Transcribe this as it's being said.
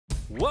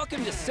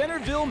Welcome to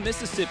Centerville,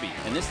 Mississippi,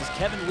 and this is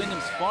Kevin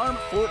Windham's Farm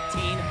 14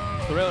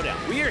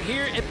 Throwdown. We are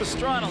here at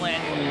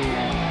Pastranaland.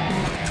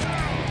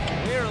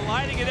 We are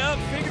lighting it up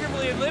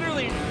figuratively and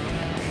literally.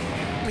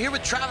 I'm here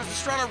with Travis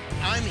Pastrana.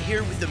 I'm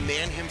here with the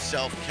man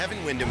himself,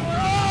 Kevin Windham.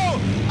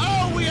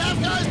 Oh, we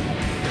have guys.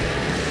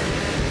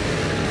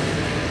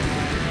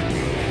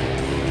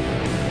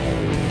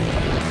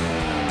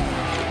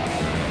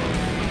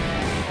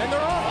 And they're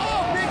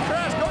all, big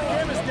crash, going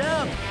cameras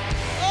down.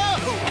 Oh!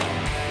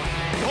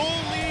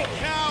 Holy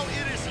cow,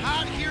 it is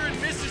hot here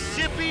in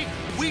Mississippi.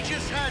 We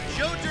just had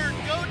Joe Dirt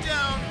go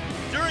down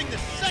during the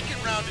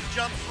second round of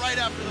jumps right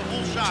after the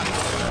whole shot.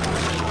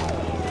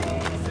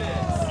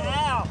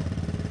 Ow!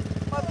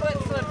 My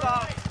foot slipped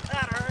off.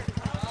 That hurt.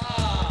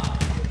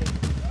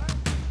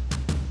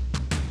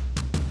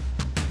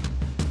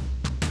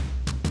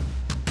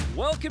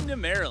 Welcome to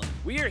Maryland.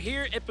 We are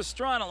here at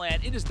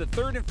Pastranaland. It is the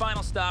third and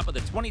final stop of the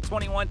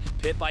 2021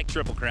 Pit Bike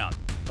Triple Crown.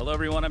 Hello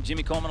everyone, I'm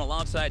Jimmy Coleman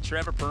alongside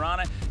Trevor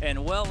Piranha,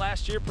 and well,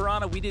 last year,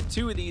 Piranha, we did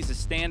 2 of these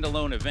as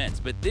standalone events,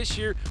 but this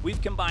year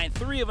we've combined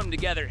 3 of them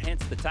together,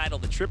 hence the title,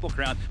 the Triple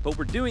Crown, but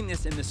we're doing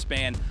this in the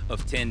span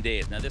of 10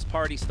 days. Now this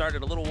party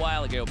started a little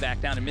while ago back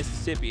down in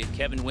Mississippi at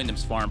Kevin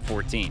Windham's Farm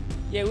 14.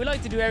 Yeah, we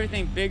like to do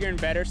everything bigger and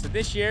better, so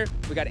this year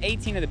we got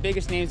 18 of the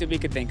biggest names that we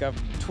could think of,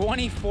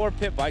 24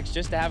 pit bikes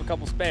just to have a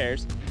couple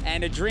spares,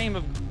 and a dream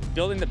of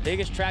building the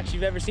biggest tracks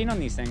you've ever seen on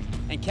these things.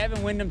 And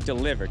Kevin Windham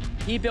delivered.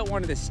 He built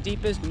one of the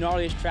steepest,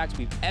 gnarliest tracks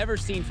we've ever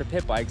seen for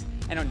pit bikes.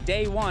 And on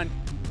day one,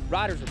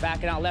 riders were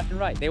backing out left and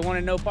right. They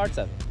wanted no parts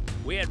of it.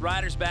 We had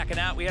riders backing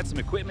out. We had some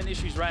equipment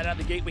issues right out of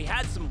the gate. We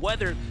had some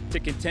weather to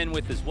contend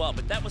with as well,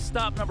 but that was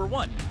stop number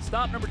 1.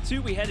 Stop number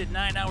 2, we headed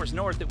 9 hours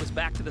north. It was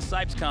back to the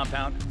Sipes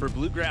compound for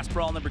Bluegrass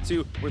Brawl number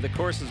 2, where the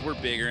courses were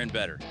bigger and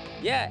better.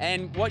 Yeah,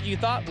 and what you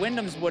thought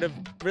Windham's would have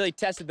really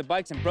tested the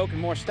bikes and broken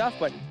more stuff,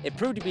 but it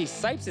proved to be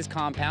Sipes'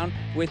 compound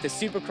with the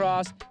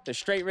Supercross, the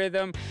straight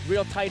rhythm,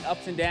 real tight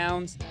ups and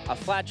downs, a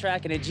flat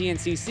track, and a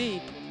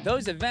GNCC.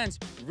 Those events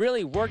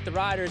really worked the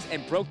riders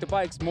and broke the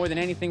bikes more than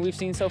anything we've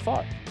seen so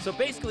far. So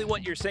basically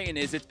what you're saying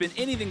is it's been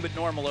anything but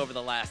normal over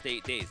the last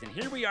 8 days. And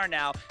here we are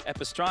now at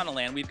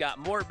Pastranaland. We've got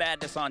more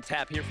madness on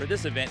tap here for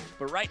this event,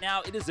 but right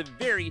now it is a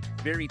very,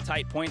 very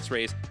tight points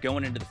race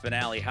going into the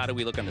finale. How do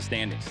we look on the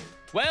standings?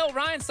 Well,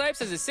 Ryan Sipes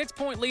has a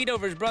 6-point lead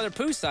over his brother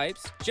Pooh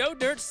Sipes. Joe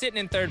Dirt's sitting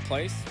in 3rd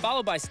place,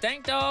 followed by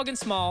Stank Dog and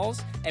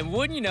Smalls. And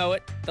wouldn't you know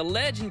it, the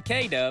legend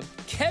K-Dub,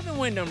 Kevin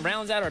Windham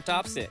rounds out our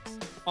top 6.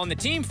 On the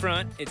team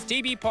front, it's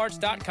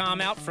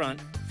tbparts.com out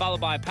front, followed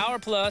by Power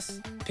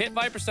Plus, Pit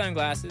Viper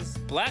Sunglasses,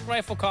 Black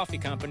Rifle Coffee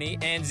Company,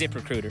 and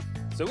ZipRecruiter.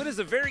 So it is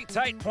a very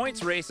tight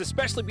points race,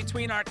 especially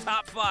between our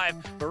top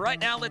 5. But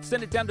right now, let's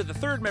send it down to the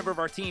 3rd member of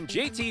our team,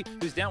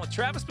 JT, who's down with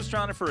Travis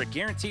Pastrana for a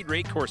guaranteed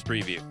rate course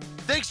preview.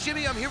 Thanks,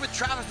 Jimmy. I'm here with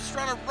Travis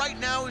Pastrana right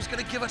now, who's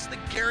going to give us the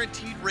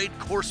guaranteed rate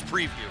course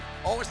preview.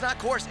 Oh, it's not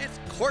course, it's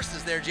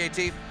courses there,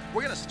 JT.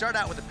 We're going to start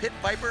out with the Pit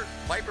Viper,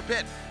 Viper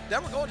Pit.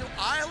 Then we're going to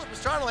Isle of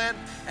Pastranaland,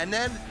 and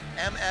then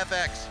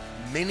MFX,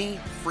 Mini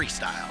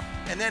Freestyle.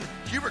 And then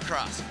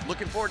Cubercross.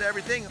 Looking forward to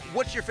everything.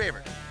 What's your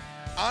favorite?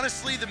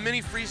 Honestly, the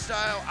Mini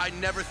Freestyle I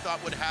never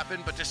thought would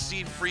happen, but to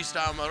see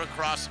freestyle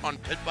motocross on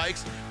pit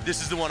bikes,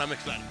 this is the one I'm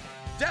excited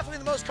for. Definitely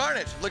the most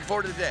carnage. Looking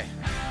forward to the day.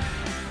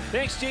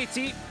 Thanks,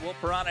 JT. Well,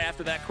 Piranha,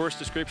 after that course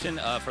description,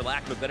 for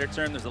lack of a better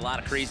term, there's a lot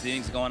of crazy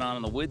things going on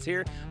in the woods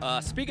here.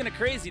 Speaking of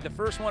crazy, the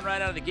first one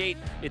right out of the gate,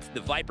 it's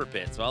the Viper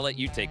Pit, so I'll let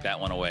you take that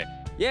one away.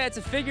 Yeah, it's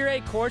a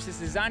figure-8 course. It's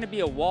designed to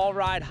be a wall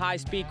ride,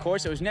 high-speed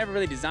course. It was never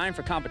really designed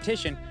for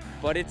competition,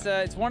 but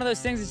it's one of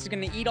those things that's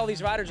going to eat all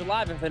these riders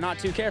alive if they're not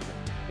too careful.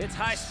 It's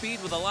high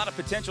speed with a lot of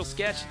potential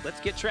sketch. Let's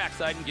get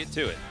trackside and get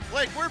to it.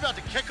 Blake, we're about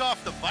to kick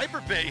off the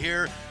Viper Pit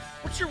here.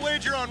 What's your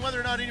wager on whether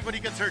or not anybody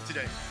gets hurt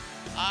today?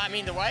 I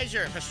mean, the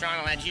wager at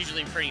Pastranaland's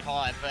usually pretty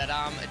high, but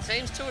it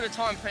seems 2 at a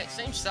time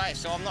seems safe,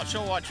 so I'm not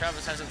sure why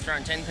Travis hasn't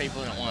thrown 10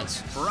 people in at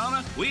once.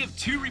 Piranha, we have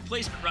 2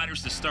 replacement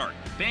riders to start.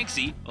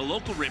 Banksy, a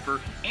local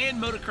ripper,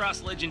 and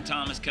motocross legend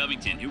Thomas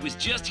Covington, who was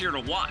just here to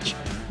watch.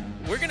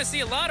 We're going to see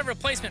a lot of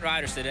replacement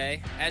riders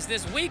today, as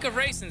this week of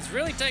racing's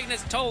really taking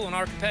its toll on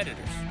our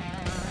competitors.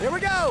 Here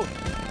we go.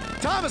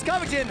 Thomas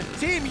Covington,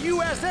 Team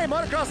USA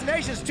Motocross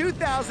Nations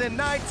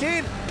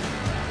 2019.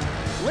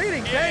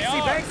 Leading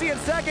Banksy in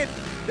 2nd.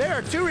 There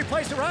are 2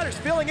 replacement riders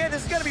filling in.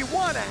 This is going to be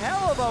one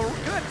hell of a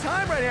good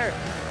time right here.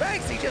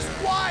 Banksy just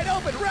wide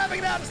open, revving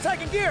it out in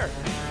 2nd gear.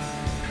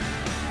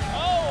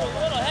 Oh,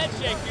 a little head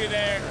shake through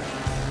there.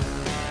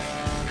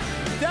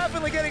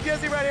 Definitely getting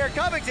dizzy right here.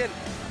 Covington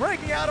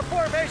breaking out of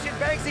formation.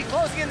 Banksy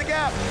closing in the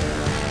gap.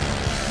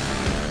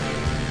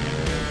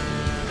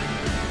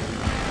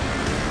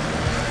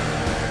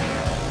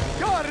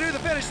 Going to do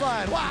the finish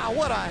line. Wow,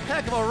 what a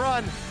heck of a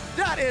run.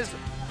 That is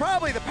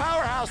probably the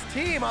powerhouse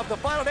team of the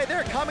final day.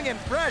 They're coming in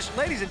fresh.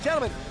 Ladies and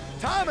gentlemen,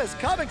 Thomas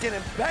Covington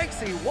and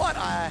Banksy, what a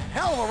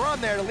hell of a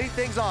run there to lead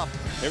things off.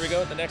 Here we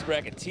go at the next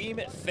bracket. Team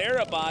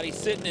Therabody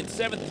sitting in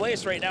 7th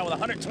place right now with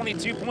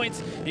 122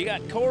 points. You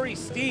got Corey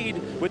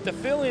Steed with the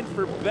fill-in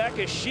for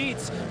Becca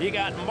Sheets. You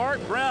got Mark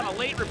Brown, a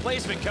late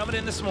replacement, coming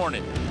in this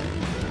morning.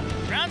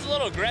 Brown's a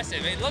little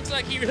aggressive. It looks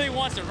like he really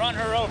wants to run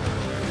her over.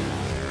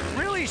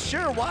 Really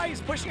sure why he's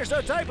pushing her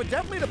so tight, but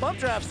definitely the bump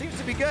draft seems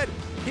to be good.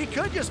 He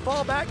could just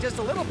fall back just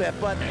a little bit,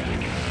 but...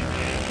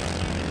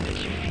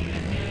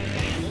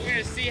 We're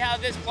gonna see how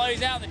this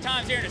plays out in the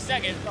times here in a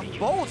second.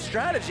 Bold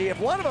strategy. If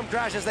one of them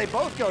crashes, they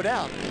both go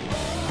down.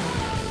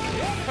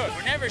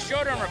 We're never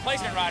short on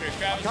replacement riders,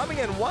 Travis. Coming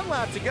in 1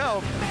 lap to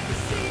go.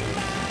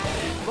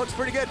 Looks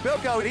pretty good.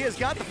 Bilko, he has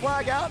got the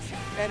flag out,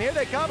 and here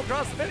they come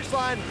across the finish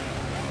line.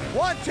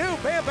 1, 2,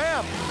 bam,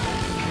 bam.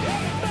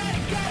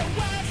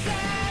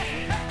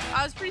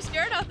 I was pretty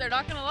scared out there,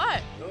 not gonna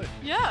lie. Really?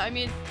 Yeah, I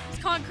mean,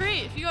 it's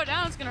concrete. If you go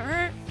down, it's gonna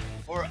hurt.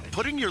 Or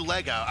putting your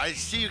leg out. I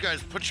see you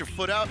guys put your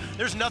foot out.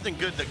 There's nothing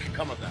good that can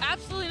come of that.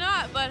 Absolutely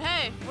not, but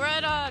hey, we're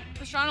at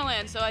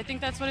Pastranaland, so I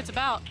think that's what it's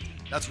about.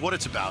 That's what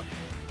it's about.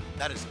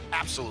 That is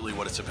absolutely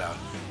what it's about.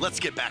 Let's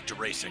get back to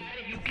racing.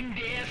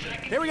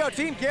 Here we go,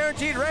 team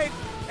guaranteed rate,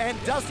 and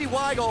Dusty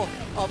Weigel,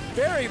 a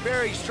very,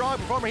 very strong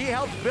performer. He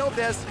helped build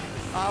this.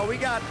 We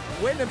got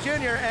Wyndham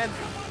Jr., and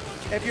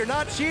if you're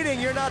not cheating,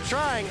 you're not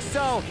trying.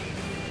 So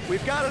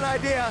we've got an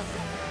idea,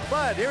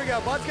 but here we go.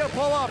 Bud's gonna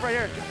pull off right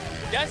here.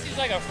 Dusty's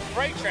like a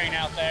freight train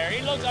out there.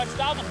 He looks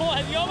unstoppable,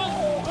 and he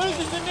almost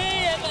loses the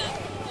knee. And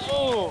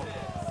oh.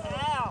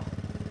 Ow.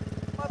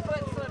 My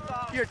foot slipped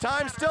off. Your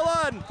time's still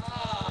on.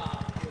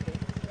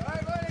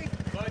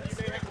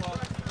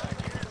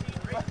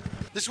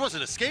 This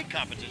wasn't a skate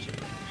competition.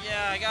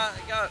 Yeah, I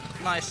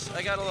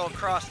got a little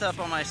crossed up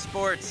on my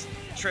sports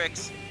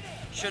tricks.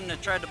 Shouldn't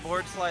have tried to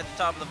board slide the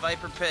top of the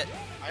Viper Pit.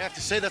 I have to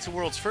say that's a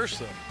world's first,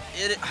 though.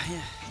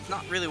 It's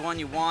not really one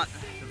you want.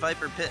 The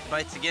Viper Pit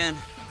bites again.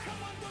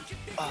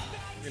 Oh.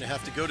 We're gonna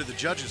have to go to the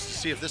judges to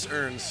see if this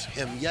earns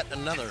him yet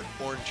another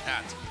orange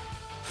hat.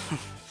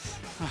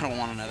 I don't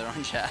want another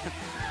orange hat.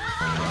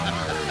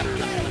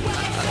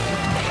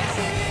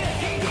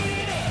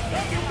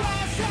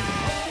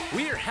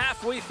 We are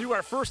halfway through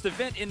our first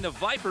event in the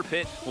Viper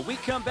Pit. When we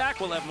come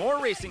back, we'll have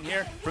more racing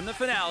here from the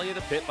finale of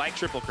the Pit Bike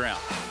Triple Crown.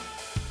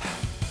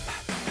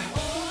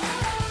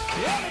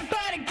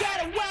 Everybody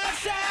got a wild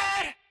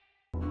side.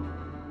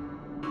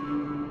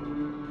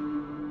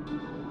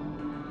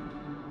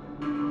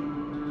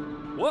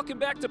 Welcome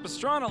back to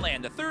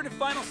Pastranaland, the third and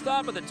final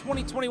stop of the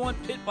 2021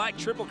 Pit Bike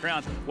Triple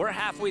Crown. We're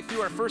halfway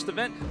through our first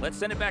event. Let's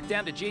send it back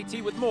down to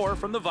JT with more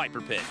from the Viper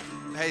Pit.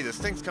 Hey, this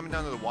thing's coming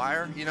down to the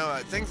wire. You know,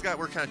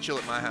 we're kind of chill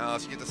at my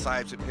house. You get the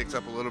sipes, it picks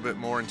up a little bit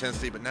more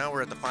intensity, but now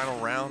we're at the final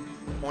round.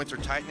 Points are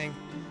tightening.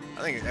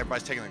 I think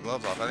everybody's taking their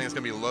gloves off. I think it's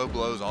going to be low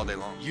blows all day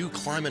long. You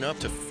climbing up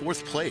to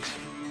 4th place.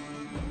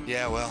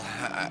 Yeah, well,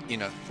 you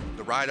know,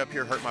 the ride up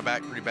here hurt my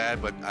back pretty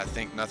bad, but I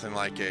think nothing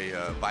like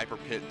a Viper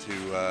Pit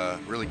to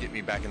really get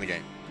me back in the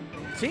game.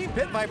 Team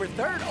Pit Viper,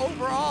 3rd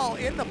overall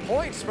in the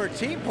points for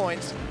team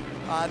points.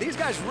 These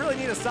guys really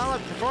need a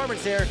solid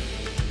performance here.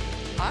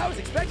 I was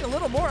expecting a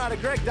little more out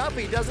of Greg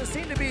Duffy. Doesn't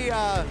seem to be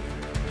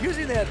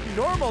using the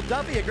normal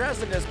Duffy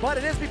aggressiveness, but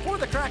it is before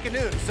the crack of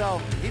noon,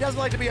 so he doesn't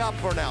like to be up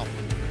for now.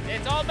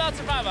 It's all about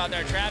survival out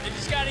there, Trav. You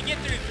just got to get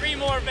through 3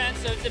 more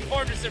events, so it's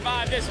important to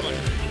survive this one.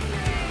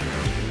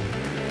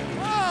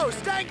 Whoa,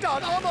 Stank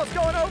Dog almost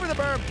going over the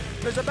berm.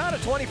 There's about a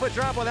 20-foot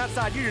drop on that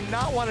side. You do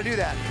not want to do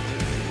that.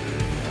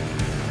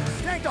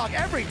 Stank Dog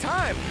every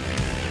time.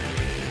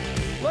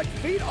 Look,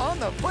 feet on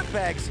the foot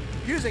pegs,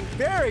 using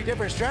very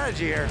different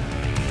strategy here.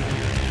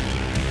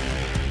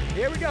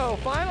 Here we go,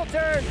 final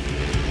turn.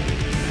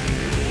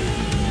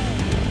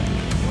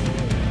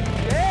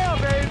 Yeah,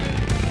 baby.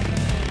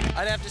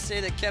 I'd have to say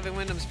that Kevin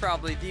Wyndham's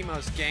probably the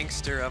most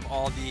gangster of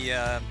all the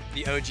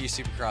OG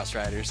Supercross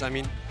riders. I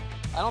mean,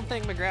 I don't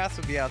think McGrath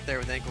would be out there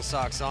with ankle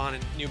socks on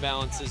and New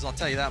Balances. I'll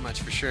tell you that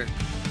much for sure.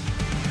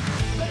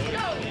 All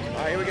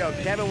right, here we go.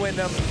 Kevin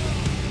Wyndham,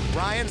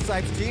 Ryan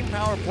Sipes, Team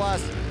Power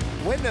Plus.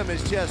 Wyndham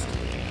is just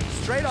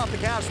straight off the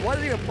couch.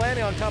 Wasn't even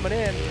planning on coming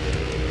in.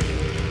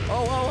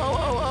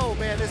 Oh,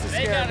 man, this is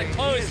scary. They got to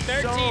close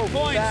 13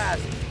 points.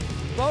 Fast.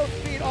 Both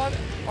feet on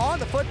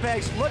the foot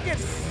pegs. Look at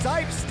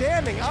Sipes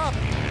standing up.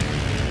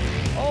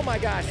 Oh my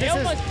gosh. He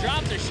almost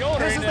dropped his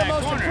shoulder into that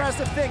corner. This is the most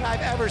impressive thing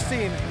I've ever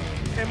seen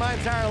in my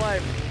entire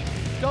life.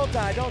 Don't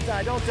die, don't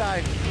die, don't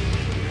die.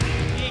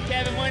 Need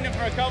Kevin Wyndham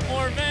for a couple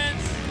more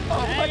events.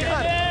 Oh my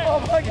God,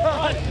 oh my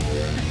God.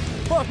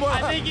 One more.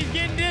 I think he's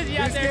getting dizzy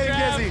out there, He's getting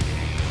Trav.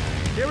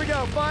 dizzy. Here we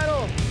go,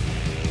 final.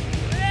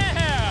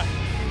 Yeah.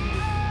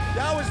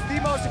 That was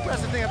the most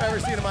impressive thing I've ever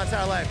seen in my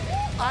entire life.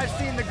 I've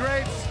seen the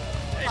greats.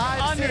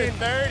 I've under seen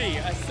 30,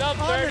 a sub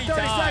 30 under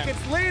 30 time.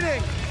 seconds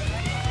leading.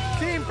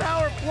 Team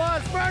Power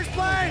Plus, first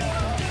place.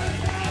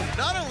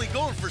 Not only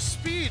going for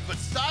speed, but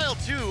style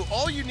too.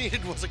 All you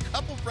needed was a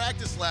couple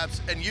practice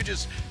laps and you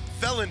just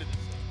fell into this.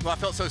 Well, I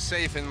felt so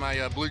safe in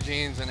my blue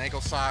jeans and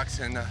ankle socks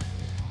and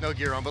no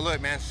gear on. But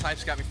look, man,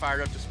 Sipes got me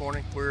fired up this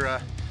morning.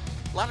 A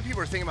lot of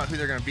people are thinking about who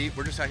they're going to beat.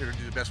 We're just out here to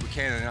do the best we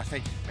can. And I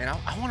think, man,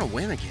 I want to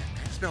win again.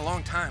 Man, it's been a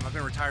long time. I've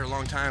been retired a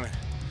long time. And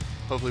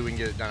hopefully we can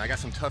get it done. I got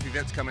some tough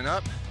events coming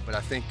up, but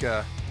I think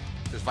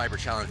this Viper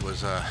Challenge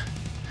was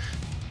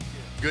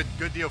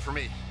good deal for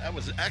me. That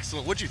was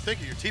excellent. What'd you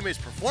think of your teammate's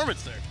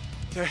performance there?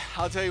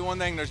 I'll tell you one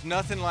thing, there's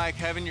nothing like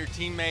having your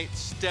teammates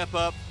step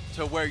up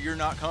to where you're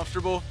not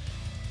comfortable.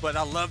 But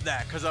I love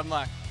that because I'm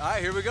like, all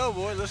right, here we go,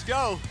 boy, let's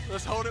go.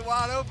 Let's hold it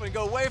wide open,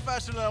 go way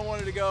faster than I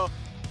wanted to go.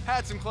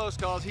 Had some close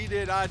calls, he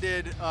did, I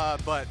did,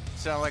 but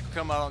sounded like we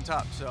come out on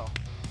top, so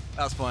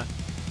that was fun.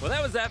 Well,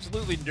 that was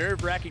absolutely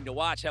nerve-wracking to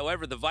watch.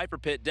 However, the Viper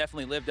Pit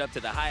definitely lived up to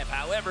the hype.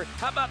 However,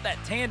 how about that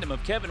tandem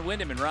of Kevin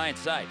Windham and Ryan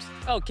Sipes?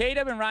 Oh,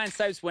 K-Dub and Ryan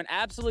Sipes went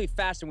absolutely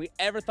faster than we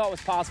ever thought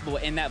was possible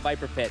in that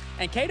Viper Pit.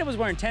 And K-Dub was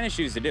wearing tennis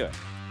shoes to do it.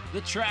 The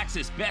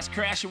Traxxas Best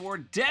Crash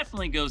Award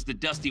definitely goes to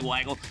Dusty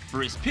Weigel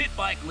for his pit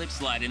bike lip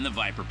slide in the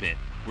Viper Pit.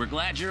 We're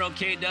glad you're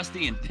okay,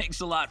 Dusty, and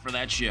thanks a lot for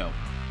that show.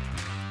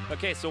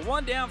 Okay, so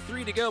 1 down,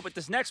 3 to go, but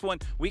this next one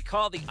we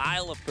call the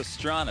Isle of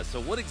Pastranaland.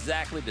 So what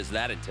exactly does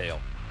that entail?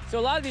 So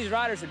a lot of these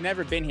riders have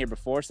never been here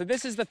before, so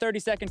this is the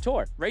 30-second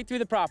tour, right through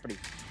the property.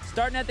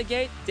 Starting at the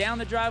gate, down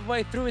the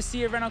driveway, through a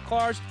sea of rental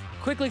cars,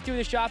 quickly through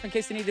the shop in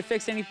case they need to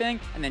fix anything,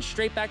 and then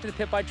straight back to the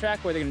pit bike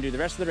track where they're gonna do the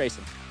rest of the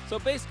racing. So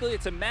basically,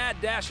 it's a mad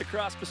dash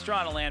across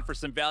Pastranaland for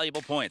some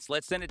valuable points.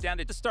 Let's send it down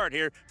to the start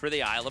here for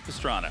the Isle of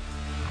Pastrana.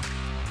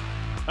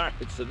 All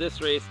right, so this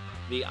race,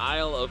 the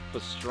Isle of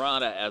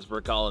Pastrana, as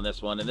we're calling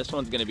this one, and this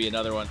one's gonna be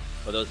another one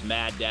of those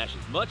mad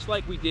dashes, much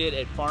like we did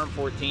at Farm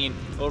 14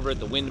 over at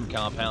the Windham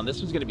compound. This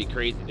one's gonna be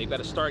crazy. They've got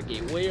a start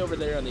gate way over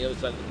there on the other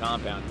side of the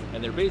compound,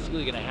 and they're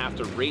basically gonna have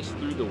to race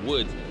through the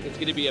woods. It's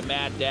gonna be a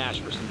mad dash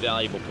for some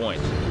valuable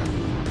points.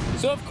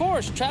 So of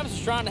course, Travis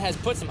Pastrana has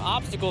put some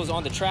obstacles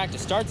on the track to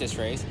start this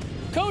race.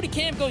 Cody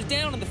Camp goes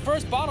down in the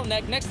first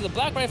bottleneck next to the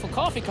Black Rifle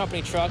Coffee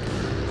Company truck.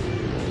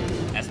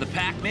 As the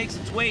pack makes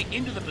its way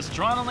into the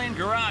Pastranaland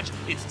garage,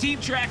 it's Team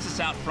Traxxas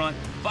out front,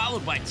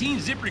 followed by Team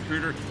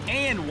ZipRecruiter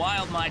and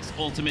Wild Mike's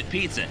Ultimate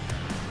Pizza.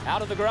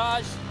 Out of the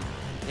garage,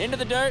 into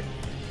the dirt.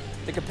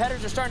 The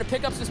competitors are starting to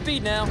pick up some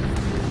speed now.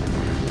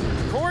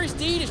 Corey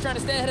Steed is trying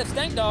to stay ahead of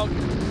Stank Dog.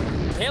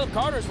 Caleb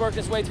Carter's worked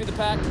his way through the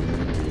pack.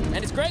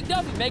 And it's Greg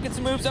Duffy making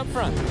some moves up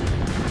front.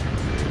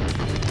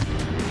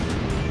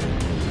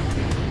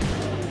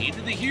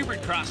 Into the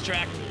Hubert cross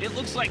track, it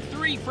looks like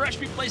 3 fresh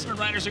replacement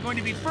riders are going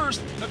to be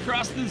first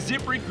across the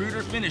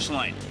ZipRecruiter finish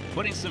line,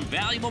 putting some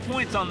valuable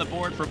points on the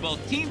board for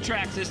both Team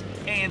Traxxas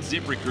and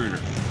ZipRecruiter.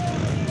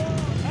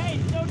 Hey,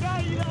 no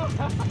doubt you know.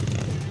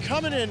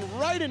 Coming in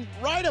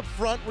right up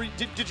front.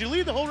 Did you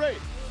lead the whole race?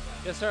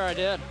 Yes, sir, I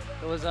did.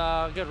 It was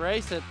a good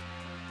race. It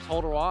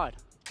told her wide.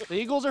 The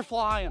Eagles are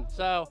flying,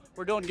 so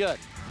we're doing good.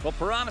 Well,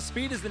 Piranha,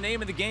 speed is the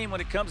name of the game when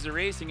it comes to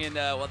racing, and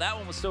well, that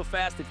one was so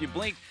fast, if you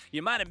blinked,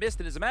 you might have missed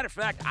it. As a matter of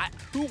fact,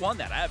 who won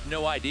that? I have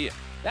no idea.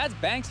 That's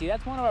Banksy.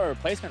 That's one of our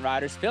replacement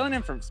riders, filling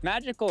in for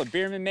Magical or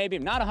Bierman maybe.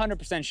 I'm not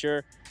 100%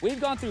 sure. We've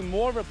gone through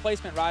more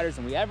replacement riders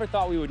than we ever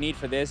thought we would need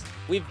for this.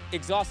 We've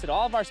exhausted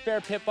all of our spare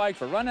pit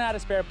bikes. We're running out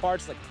of spare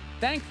parts.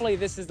 Thankfully,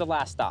 this is the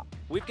last stop.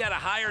 We've got a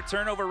higher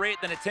turnover rate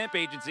than a temp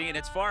agency, and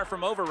it's far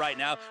from over right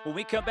now. When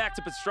we come back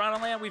to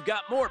Pastranaland, we've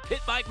got more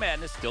pit bike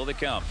madness still to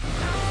come.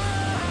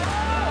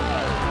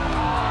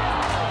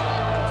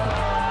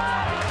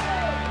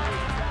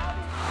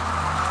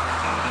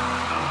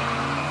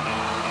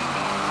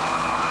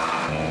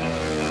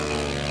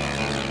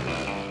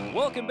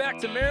 Welcome back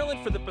to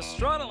Maryland for the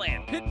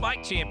Pastranaland Pit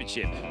Bike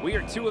Championship. We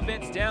are 2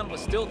 events down with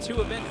still 2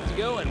 events to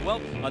go, and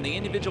well, on the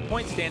individual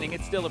point standing,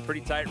 it's still a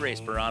pretty tight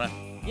race, Piranha.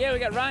 Yeah, we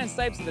got Ryan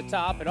Sipes at the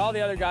top, and all the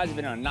other guys have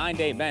been on a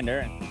 9-day bender,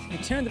 and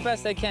they're doing the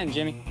best they can,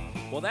 Jimmy.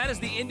 Well, that is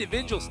the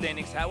individual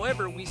standings.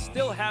 However, we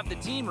still have the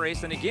team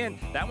race, and again,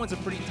 that one's a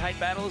pretty tight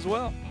battle as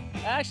well.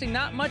 Actually,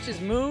 not much has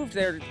moved.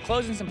 They're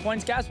closing some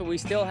points gaps, but we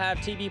still have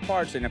TB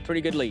Parts in a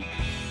pretty good lead.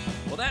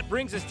 Well, that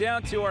brings us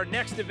down to our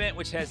next event,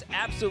 which has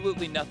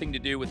absolutely nothing to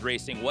do with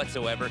racing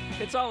whatsoever.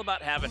 It's all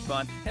about having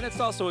fun, and it's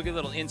also a good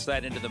little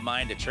insight into the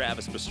mind of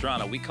Travis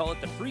Pastrana. We call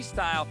it the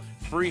Freestyle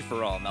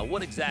Free-for-All. Now,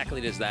 what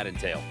exactly does that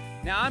entail?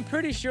 Now, I'm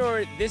pretty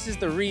sure this is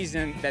the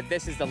reason that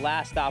this is the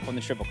last stop on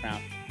the Triple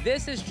Crown.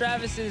 This is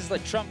Travis's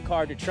trump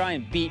card to try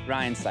and beat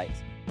Ryan Sipes.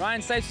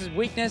 Ryan Sipes'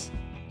 weakness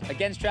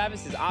against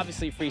Travis is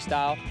obviously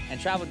freestyle, and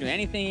Travis will do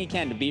anything he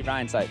can to beat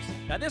Ryan Sipes.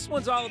 Now, this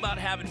one's all about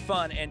having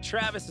fun, and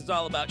Travis is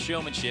all about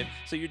showmanship,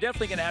 so you're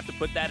definitely going to have to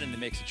put that in the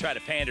mix and try to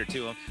pander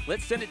to him.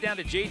 Let's send it down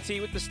to JT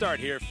with the start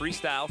here,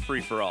 Freestyle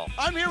Free-for-All.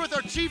 I'm here with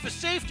our Chief of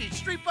Safety,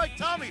 Street Bike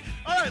Tommy.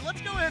 All right,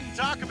 let's go ahead and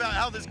talk about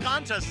how this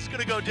contest is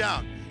going to go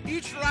down.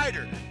 Each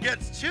rider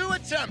gets 2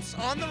 attempts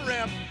on the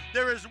ramp.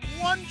 There is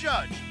 1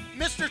 judge,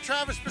 Mr.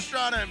 Travis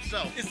Pastrana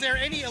himself. Is there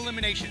any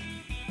elimination?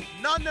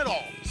 None at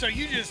all. So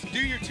you just do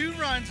your 2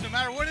 runs, no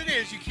matter what it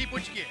is, you keep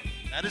what you get.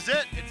 That is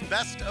it. It's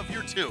best of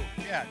your 2.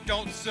 Yeah,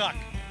 don't suck.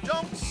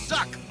 Don't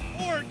suck.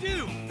 Or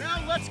do.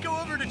 Now let's go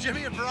over to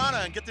Jimmy and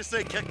Piranha and get this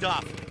thing kicked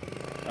off.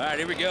 All right,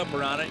 here we go,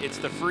 Piranha. It's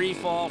the free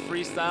fall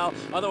freestyle,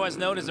 otherwise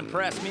known as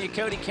Impress. Me and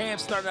Cody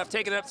Camp started off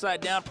taking it upside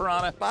down,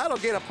 Piranha. That'll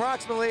get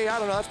approximately, I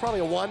don't know, that's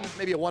probably a 1,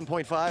 maybe a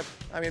 1.5.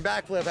 I mean,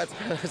 backflip,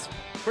 that's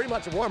pretty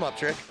much a warm-up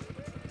trick.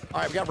 All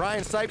right, we got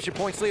Ryan Sipes, your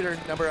points leader,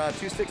 number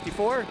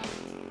 264.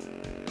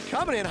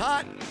 Coming in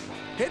hot,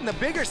 hitting the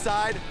bigger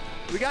side.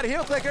 We got a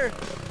heel clicker.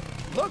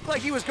 Looked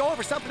like he was going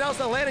for something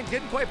else on landing,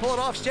 didn't quite pull it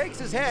off, shakes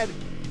his head.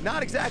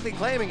 not exactly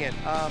claiming it.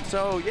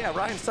 So yeah,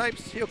 Ryan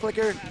Sipes, heel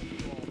clicker.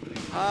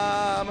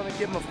 I'm gonna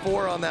give him a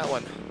 4 on that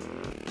one.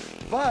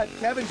 But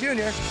Kevin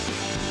Jr.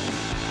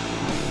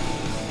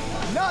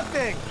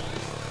 Nothing.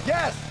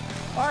 Yes.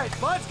 All right,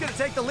 Bud's gonna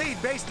take the lead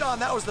based on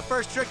that was the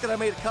first trick that I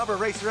made a cover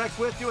Racer X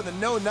with, doing the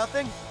no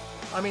nothing.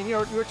 I mean, you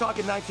were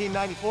talking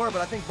 1994,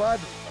 but I think Bud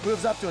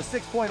moves up to a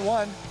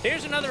 6.1.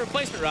 Here's another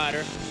replacement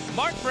rider,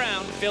 Mark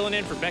Brown, filling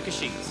in for Becca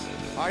Sheets.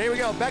 All right, here we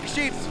go. Becca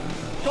Sheets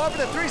going for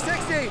the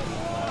 360.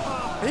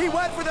 He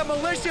went for the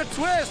militia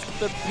twist.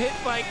 The Pit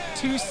Bike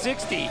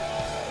 260.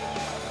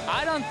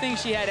 I don't think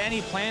she had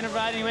any plan of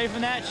riding away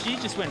from that. She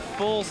just went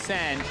full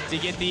send to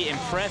get the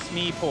impress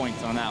me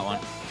points on that one.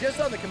 Just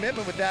on the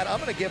commitment with that, I'm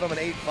gonna give him an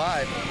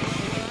 8.5.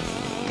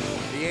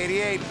 The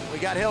 88, we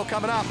got Hill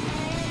coming up.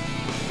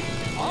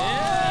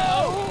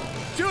 Oh!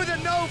 To the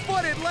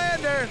no-footed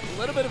lander. A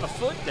little bit of a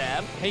foot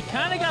dab. He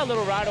kind of got a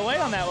little ride away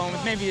on that one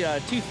with maybe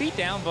 2 feet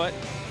down, but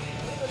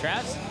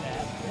Trav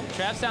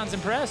sounds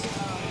impressed.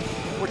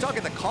 We're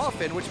talking the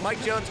coffin, which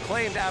Mike Jones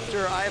claimed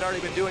after I had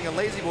already been doing a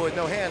lazy boy with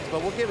no hands,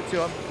 but we'll give it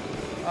to him.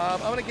 I'm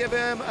gonna give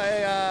him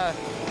a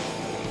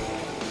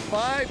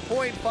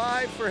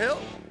 5.5 for Hill.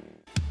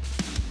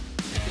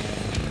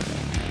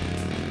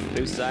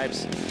 Pooh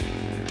Sipes.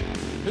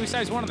 Pooh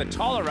Sipes, one of the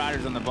taller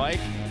riders on the bike.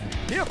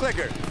 Heel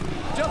clicker,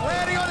 just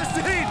landing on the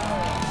seat.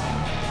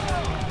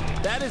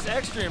 That is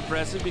extra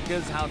impressive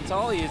because how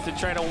tall he is to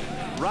try to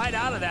ride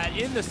out of that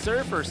in the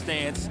surfer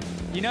stance.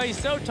 You know, he's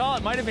so tall,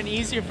 it might have been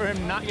easier for him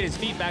to not get his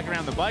feet back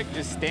around the bike,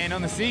 just stand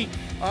on the seat.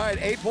 All right,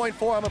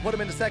 8.4, I'm gonna put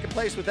him into second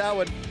place with that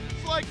one.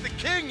 It's like the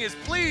king is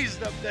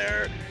pleased up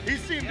there. He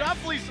seemed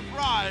awfully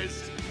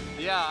surprised.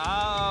 Yeah,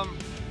 I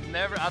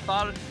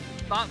thought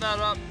that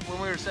up when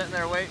we were sitting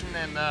there waiting,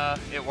 and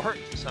it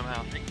worked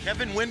somehow. And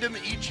Kevin Windham,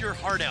 eat your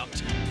heart out.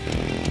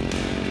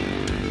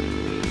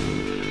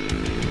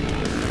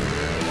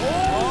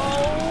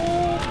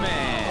 Oh,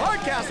 man.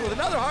 Hardcastle with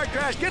another hard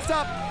crash, gets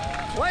up,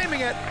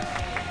 claiming it.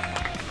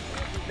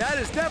 That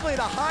is definitely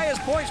the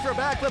highest points for a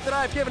backflip that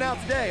I've given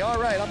out today. All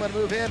right, I'm gonna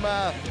move him,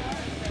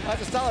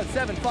 that's a solid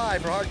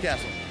 7.5 for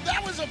Hardcastle.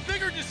 That was a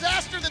bigger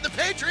disaster than the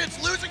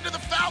Patriots losing to the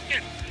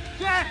Falcons.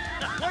 Yeah,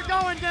 we're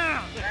going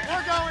down.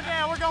 We're going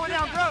down. We're going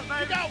down broke,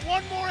 baby. You got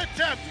one more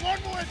attempt. One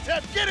more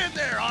attempt. Get in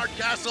there,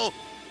 Hardcastle.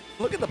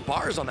 Look at the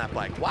bars on that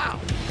bike. Wow.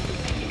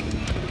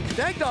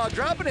 Stank Dog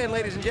dropping in,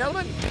 ladies and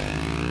gentlemen.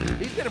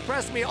 He's been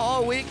impressing me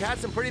all week. Had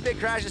some pretty big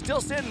crashes.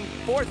 Still sitting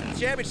 4th in the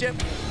championship.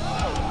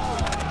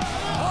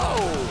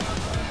 Oh!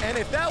 And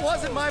if that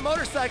wasn't my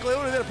motorcycle, it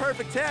would have been a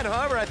perfect 10.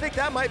 However, I think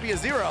that might be a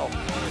 0.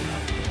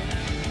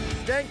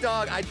 Stank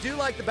Dog, I do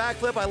like the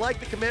backflip. I like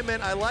the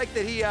commitment. I like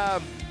that he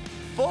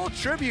full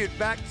tribute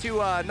back to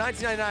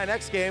 1999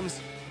 X Games.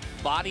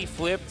 Body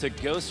flip to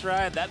Ghost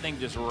Ride. That thing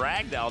just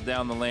ragdolled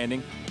down the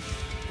landing.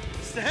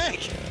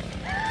 Stank.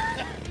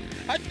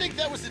 I think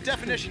that was the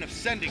definition of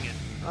sending it.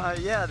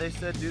 Yeah, they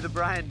said do the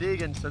Brian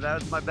Deegan, so that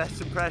was my best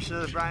impression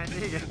of the Brian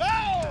Deegan.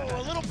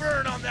 Oh, a little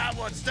burn on that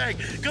one, Stank.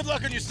 Good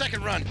luck on your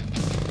second run.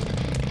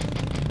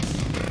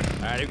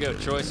 All right, here we go,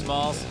 Troy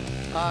Smalls.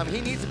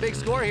 He needs a big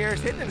score here.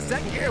 He's hitting in the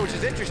second gear, which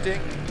is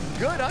interesting.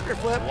 Good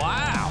underflip.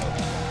 Wow.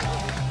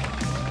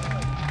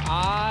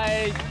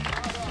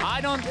 I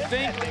don't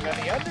think,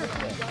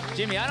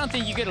 Jimmy, I don't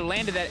think you could have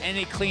landed that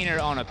any cleaner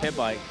on a pit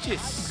bike.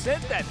 Just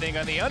sent that thing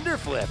on the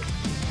underflip.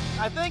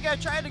 I think I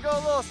tried to go a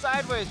little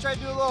sideways, tried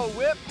to do a little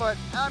whip, but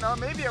I don't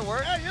know, maybe it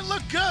worked. Hey, it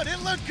looked good. It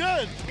looked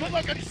good. Good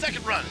luck on your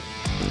second run.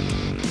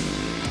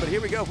 But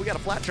here we go. We got a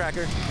flat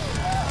tracker.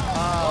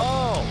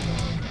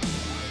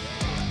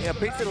 Yeah,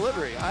 pizza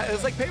delivery. It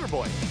was like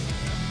Paperboy.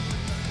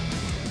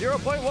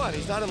 0.1.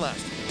 He's not in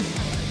last.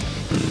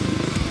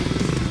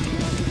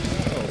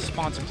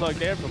 Sponsor plug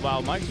there for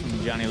Wild Mikes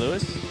from Johnny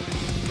Lewis.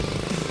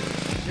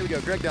 Here we go,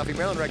 Greg Duffy,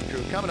 Maryland Wrecking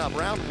Crew, coming up,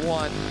 round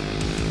 1.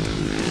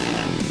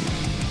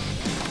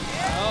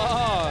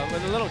 Oh,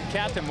 with a little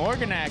Captain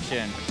Morgan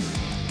action.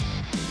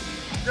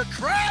 The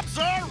crabs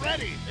are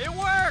ready. It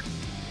worked.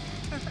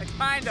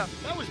 Kind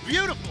of. That was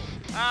beautiful.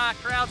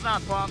 Crowd's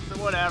not pumped, so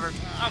whatever.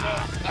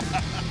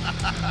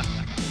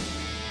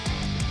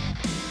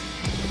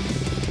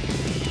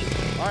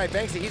 All right,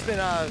 Banksy, he's been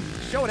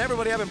showing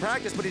everybody up in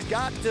practice, but he's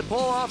got to pull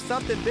off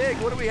something big.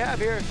 What do we have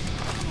here?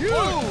 Huge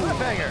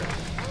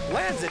cliffhanger.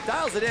 Lands it,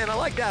 dials it in. I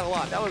like that a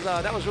lot.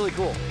 That was really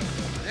cool.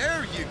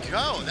 There you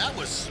go. That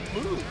was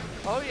smooth.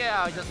 Oh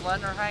yeah, just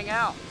letting her hang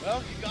out.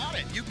 Well, you got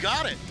it. You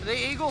got it. The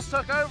Eagles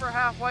took over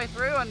halfway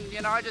through,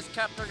 and I just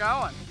kept her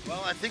going.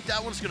 Well, I think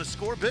that one's going to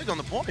score big on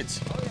the points.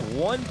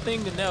 One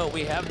thing to note,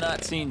 we have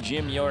not seen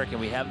Jim York, and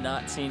we have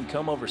not seen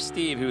Come-Over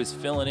Steve, who is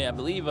filling in. I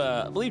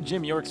believe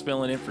Jim York's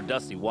filling in for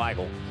Dusty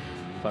Weigel,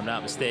 if I'm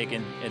not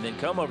mistaken, and then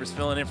Come-Over's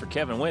filling in for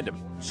Kevin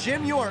Windham.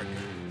 Jim York,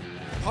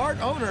 part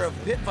owner of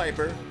Pit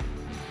Viper,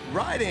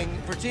 riding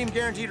for Team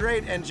Guaranteed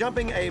Rate and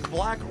jumping a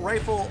Black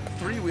Rifle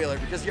 3-wheeler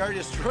because he already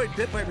destroyed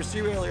Pit Viper's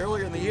 3-wheeler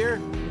earlier in the year.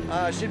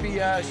 Should be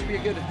a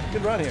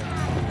good run here.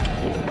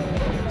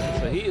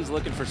 So he is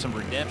looking for some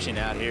redemption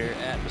out here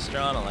at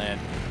Pastranaland.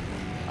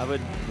 I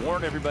would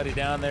warn everybody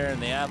down there in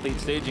the athlete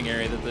staging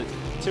area that the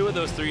 2 of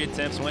those 3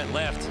 attempts went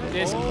left.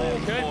 This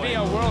could be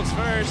a world's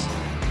first.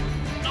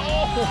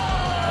 Oh!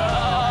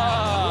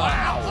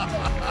 Wow!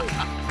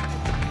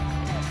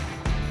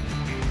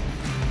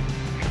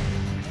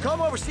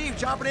 Come over, Steve,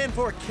 jumping in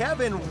for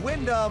Kevin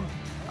Windham.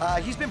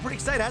 He's been pretty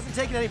excited. Hasn't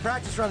taken any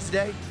practice runs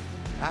today.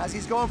 As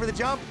he's going for the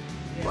jump,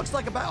 looks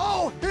like a back.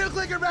 Oh, heel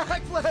clicker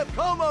backflip.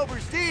 Come over,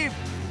 Steve.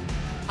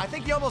 I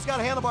think he almost got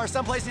a handlebar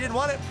someplace he didn't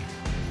want it.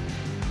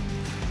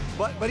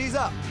 But he's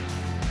up.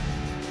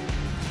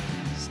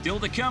 Still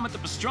to come at the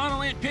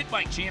Pastranaland Pit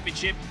Bike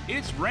Championship,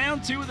 it's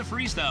round 2 of the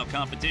freestyle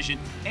competition,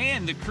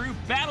 and the crew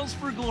battles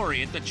for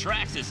glory at the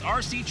Traxxas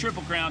RC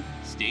Triple Crown.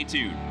 Stay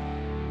tuned.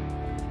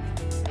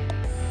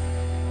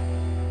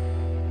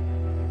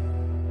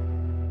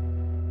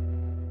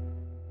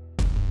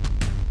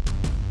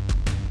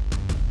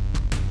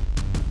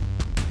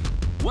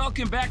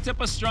 Welcome back to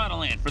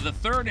Pastranaland for the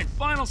 3rd and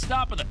final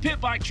stop of the Pit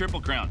Bike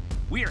Triple Crown.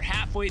 We are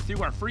halfway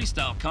through our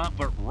freestyle comp,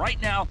 but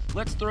right now,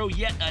 let's throw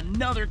yet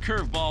another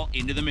curveball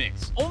into the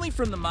mix. Only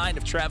from the mind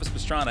of Travis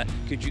Pastrana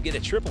could you get a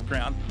Triple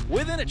Crown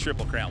within a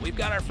Triple Crown. We've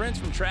got our friends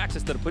from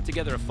Traxxas that have put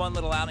together a fun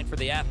little outing for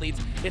the athletes.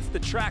 It's the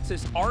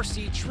Traxxas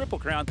RC Triple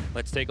Crown.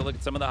 Let's take a look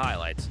at some of the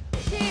highlights.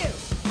 2,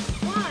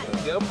 1.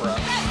 GoPro.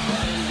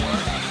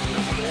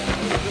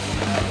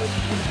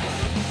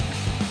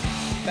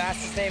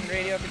 Fastest name in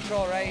radio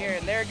control right here,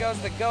 and there goes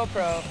the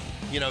GoPro.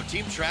 You know,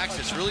 Team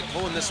Traxxas really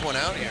pulling this one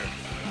out here.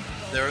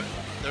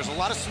 There's a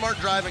lot of smart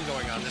driving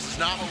going on. This is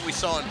not what we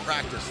saw in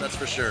practice, that's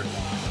for sure.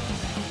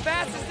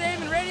 Fastest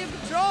name in radio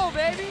control,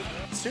 baby.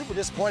 Super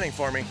disappointing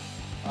for me.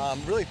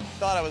 Really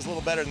thought I was a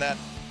little better than that,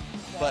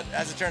 but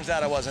as it turns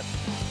out, I wasn't.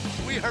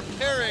 We are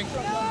pairing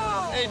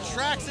a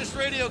Traxxas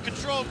radio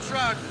controlled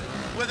truck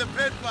with a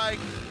pit bike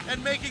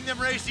and making them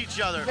race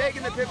each other.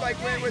 Taking the pit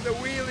bike win with a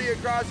wheelie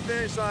across the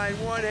finish line,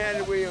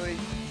 one-handed wheelie.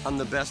 I'm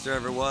the best there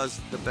ever was,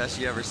 the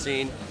best you ever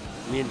seen.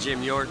 Me and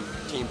Jim York,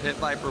 Team Pit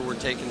Viper, we're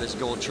taking this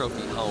gold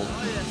trophy home.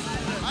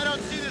 I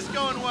don't see this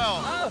going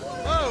well.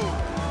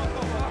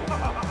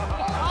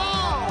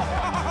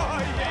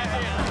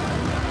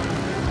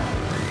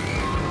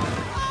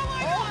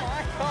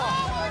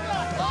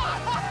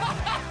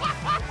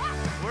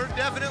 We're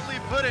definitely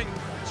putting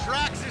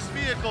Traxxas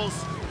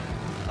vehicles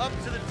up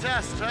to the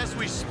test as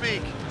we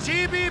speak.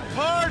 TB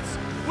Parts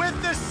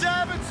with the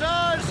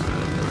sabotage.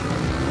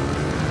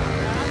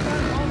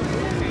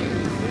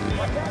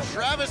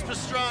 Travis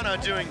Pastrana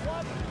doing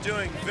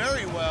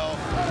very well.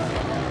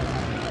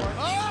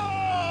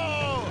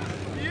 Oh,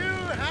 you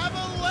have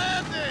a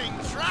landing,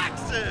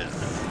 Traxxas.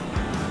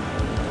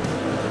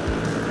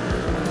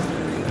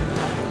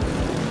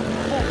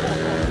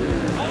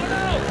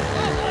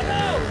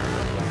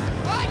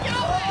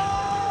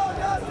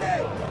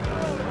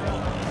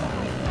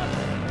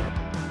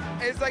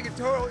 It's like a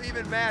total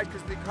even match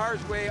because the cars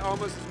weigh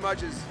almost as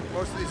much as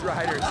most of these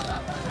riders.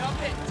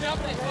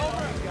 Jump it,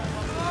 over.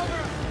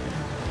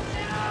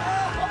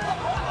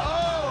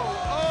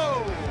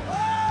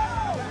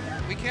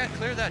 We can't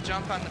clear that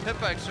jump on the pit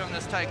bikes from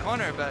this tight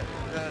corner, but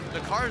the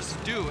cars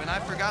do, and I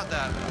forgot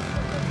that.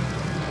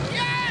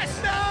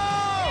 Yes! No!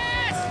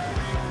 Yes!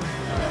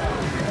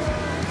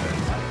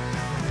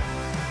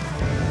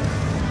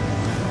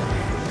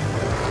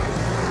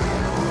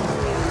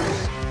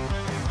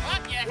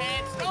 Up your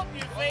hands, stomp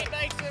your feet,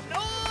 make some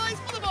noise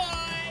for the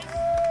boys!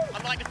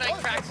 I'd like to thank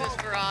Traxxas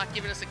for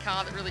giving us a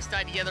car that really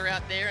stayed together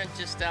out there, and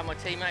just my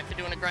teammate for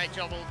doing a great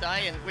job all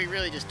day, and we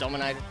really just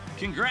dominated.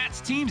 Congrats,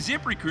 Team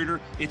ZipRecruiter.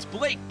 It's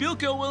Blake,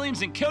 Bilko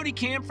Williams, and Cody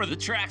Camp for the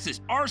Traxxas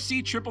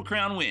RC Triple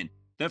Crown win.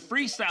 The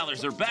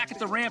freestylers are back at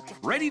the ramp,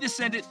 ready to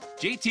send it.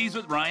 JT's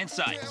with Ryan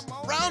Sykes.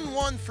 Round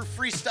 1 for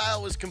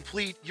freestyle was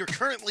complete. You're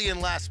currently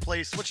in last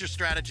place. What's your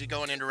strategy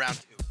going into round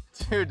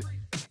 2? Dude,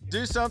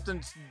 do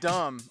something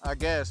dumb, I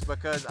guess,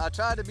 because I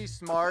tried to be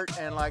smart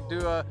and like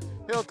do a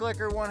hill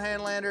clicker,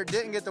 one-hand lander,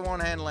 didn't get the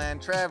one-hand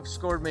land. Trav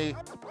scored me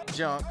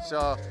junk,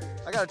 so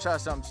I gotta try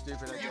something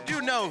stupid. You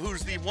do know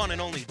who's the one and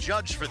only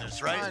judge for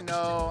this, right? I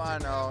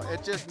know.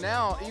 It just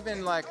now,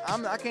 even like,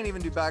 I can't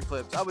even do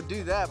backflips. I would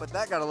do that, but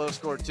that got a low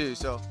score too,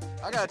 so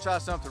I gotta try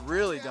something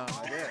really dumb,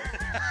 I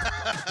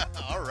guess.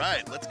 All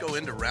right, let's go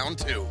into round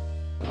 2. All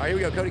right, here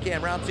we go, Cody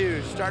Cam, round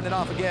 2, starting it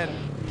off again.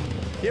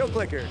 Heel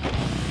clicker.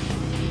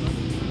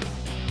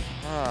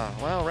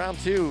 Well, round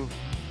 2,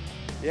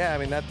 yeah, I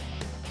mean,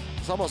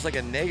 it's almost like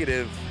a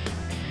negative.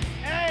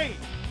 Hey,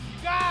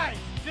 guys,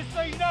 just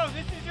so you know,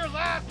 this is your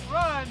last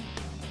run.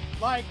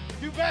 Like,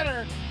 do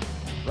better.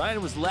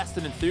 Ryan was less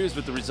than enthused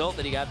with the result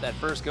that he got that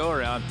first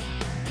go-around.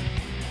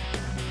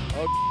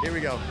 Oh, here we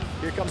go.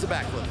 Here comes a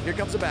backflip. Here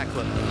comes a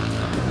backflip.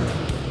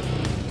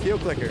 Heel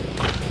clicker.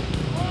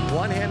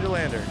 One-hander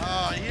lander.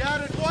 He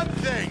added one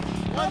thing.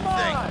 One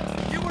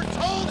thing. You were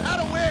told how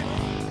to win.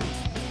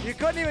 You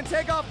couldn't even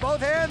take off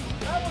both hands?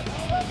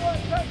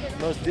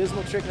 Most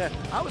dismal trick in that.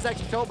 I was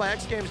actually told by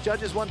X Games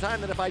judges one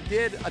time that if I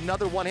did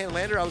another one-hand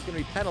lander, I was going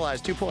to be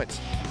penalized 2 points.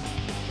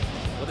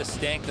 What does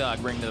Stank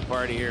Dog bring to the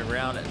party here in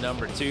round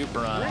number 2,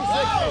 Piranha?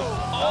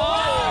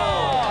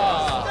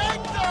 Oh!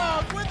 Stank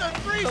Dog with a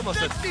 360!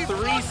 almost a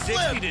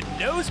 360 to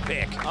nose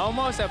pick.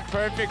 Almost a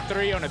perfect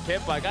 3 on a pit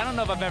bike. I don't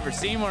know if I've ever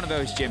seen one of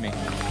those, Jimmy.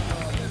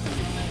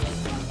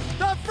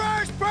 The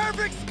first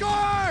perfect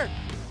score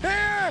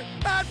here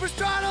at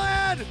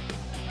Pastranaland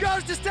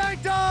goes to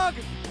Stank Dog.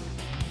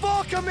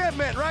 Full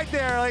commitment right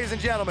there, ladies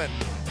and gentlemen.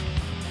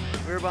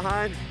 We were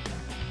behind,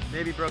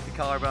 maybe broke the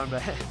collarbone,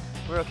 but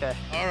we're okay.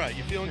 All right,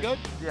 you feeling good?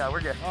 Yeah,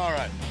 we're good. All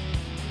right.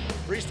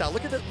 Freestyle,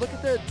 look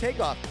at the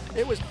takeoff.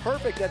 It was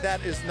perfect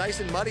that is nice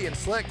and muddy and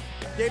slick.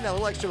 Gave him that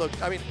little extra look.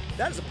 I mean,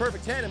 that is a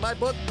perfect 10 in my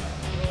book.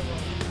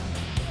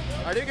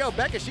 All right, here we go.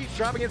 Becca Sheets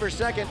dropping in for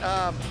second.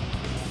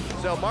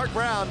 So Mark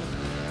Brown,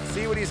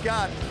 see what he's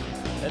got.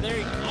 And there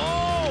he,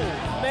 oh,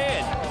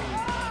 man.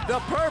 The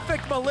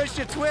perfect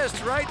militia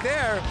twist right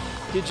there.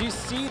 Did you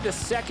see the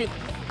second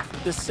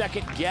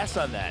guess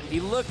on that? He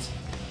looked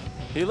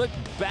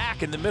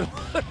back in the middle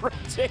of the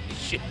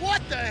rotation.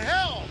 What the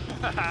hell?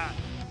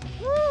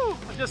 Woo!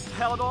 I just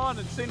held on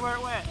and seen where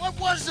it went. What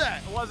was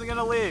that? I wasn't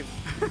gonna leave.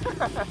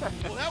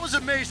 Well, that was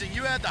amazing.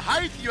 You had the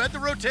height, you had the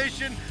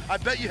rotation. I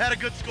bet you had a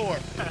good score.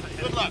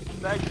 Good luck.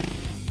 Thank you.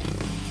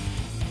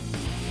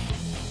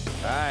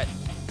 All right,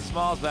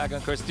 Smalls back on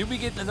course. Did we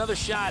get another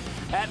shot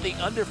at the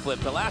underflip?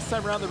 The last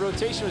time around the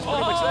rotation was pretty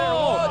much there.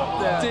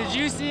 Oh, did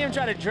you see him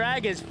try to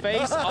drag his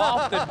face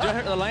off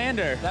the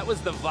lander? That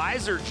was the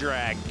visor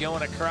drag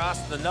going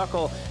across the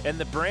knuckle, and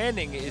the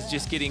branding is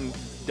just getting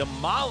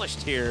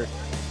demolished here.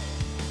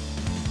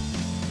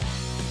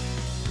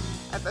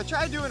 I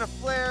tried doing a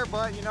flare,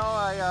 but you know,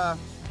 I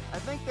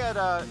think that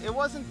it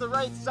wasn't the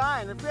right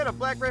sign. If we had a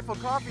Black Rifle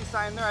Coffee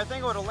sign there, I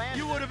think it would have landed.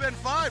 You would have been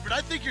fine, but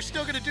I think you're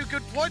still going to do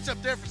good points up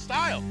there for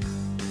style.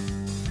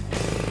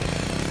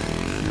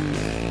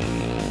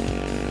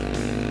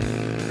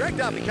 Greg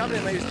Duffy coming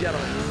in, ladies and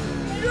gentlemen.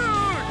 Dude!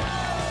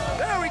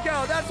 There we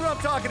go. That's what I'm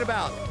talking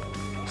about.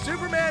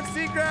 Superman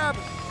seat grab.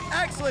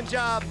 Excellent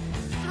job.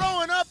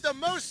 Throwing up the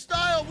most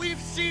style we've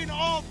seen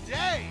all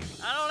day.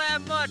 I don't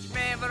have much,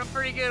 man, but I'm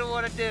pretty good at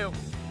what I do.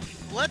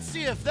 Let's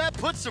see if that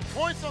puts some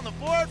points on the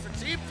board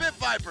for Team Pit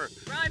Viper.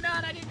 Try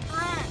not, I didn't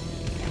try.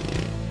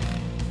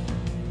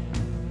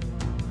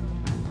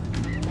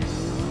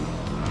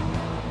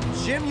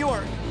 Jim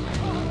York.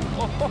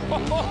 Oh,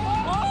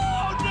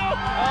 no!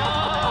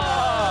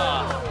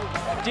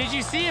 Oh. Did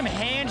you see him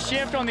hand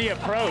shift on the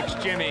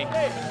approach, Jimmy?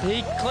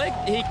 He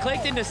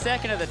clicked into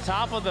second at the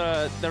top of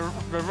the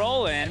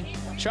roll-in,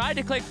 tried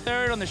to click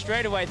third on the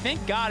straightaway, I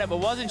think got it, but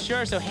wasn't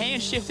sure, so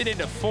hand shifted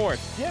into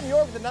fourth. Jim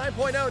York with the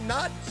 9.0,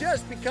 not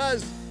just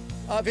because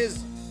of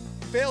his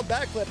failed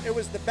backflip, it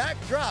was the back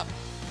drop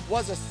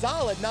was a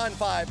solid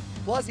 9.5,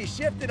 plus he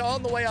shifted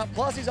on the way up,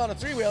 plus he's on a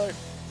three-wheeler,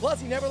 plus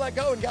he never let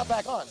go and got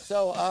back on.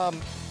 So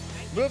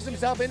moves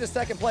himself into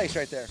second place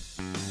right there.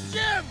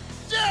 Jim,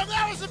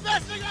 that was the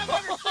best thing I've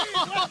ever seen.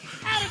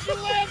 How did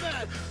you land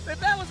that? If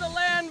that was a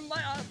land,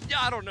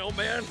 Yeah, I don't know,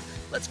 man.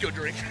 Let's go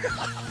drink.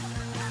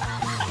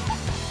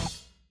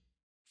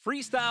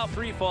 Freestyle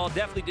freefall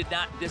definitely did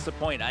not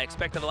disappoint. I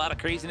expected a lot of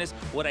craziness.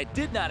 What I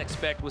did not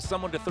expect was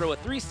someone to throw a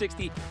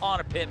 360 on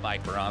a pit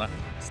bike, Piranha.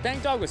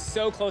 Stank Dog was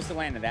so close to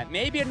landing that.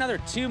 Maybe another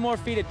 2 more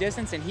feet of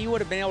distance and he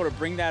would have been able to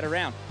bring that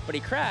around. But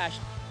he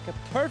crashed, a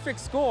perfect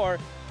score,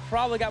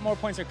 probably got more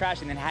points for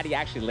crashing than had he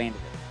actually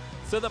landed it.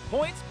 So the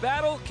points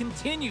battle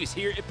continues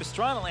here at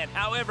Pastranaland.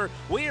 However,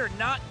 we are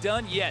not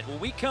done yet. When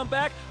we come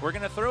back, we're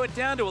gonna throw it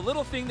down to a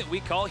little thing that we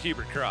call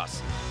Hubert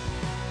Cross.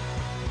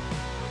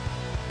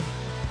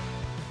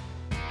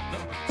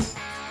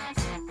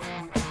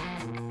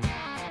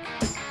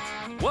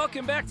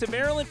 Welcome back to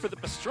Maryland for the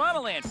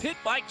Pastranaland Pit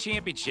Bike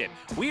Championship.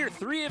 We are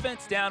 3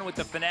 events down with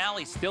the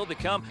finale still to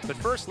come, but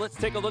first let's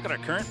take a look at our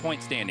current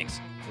point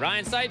standings.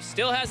 Ryan Sipes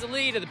still has the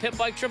lead of the Pit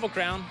Bike Triple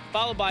Crown,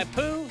 followed by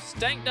Pooh,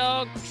 Stank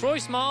Dog, Troy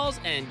Smalls,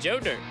 and Joe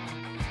Dirt.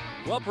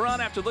 Well,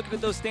 Piranha, after looking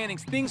at those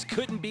standings, things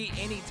couldn't be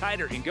any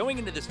tighter. And going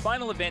into this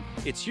final event,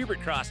 it's Hubert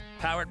Cross,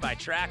 powered by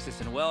Traxxas.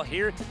 And well,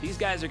 here, these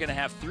guys are going to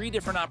have 3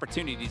 different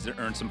opportunities to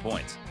earn some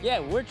points. Yeah,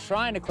 we're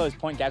trying to close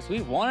point gaps.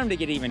 We want them to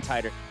get even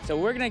tighter. So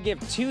we're going to give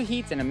 2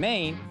 heats and a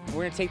main.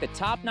 We're going to take the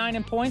top 9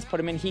 in points, put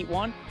them in heat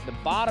 1, the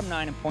bottom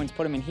 9 in points,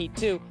 put them in heat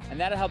 2, and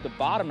that'll help the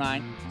bottom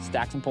 9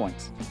 stack some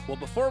points. Well,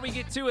 before we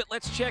get to it,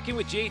 let's check in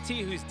with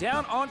JT, who's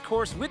down on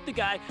course with the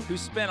guy who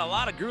spent a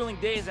lot of grueling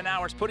days and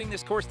hours putting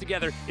this course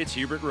together. It's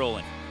Hubert Rowland.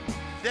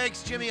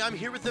 Thanks, Jimmy. I'm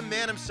here with the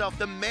man himself,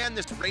 the man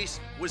this race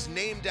was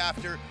named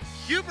after,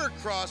 Hubert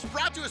Cross,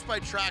 brought to us by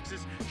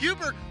Traxxas.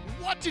 Hubert,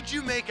 what did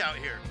you make out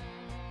here?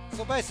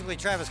 So basically,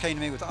 Travis came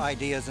to me with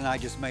ideas, and I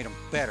just made them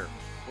better.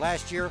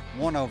 Last year,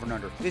 1 over and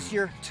under. This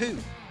year, 2.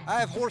 I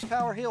have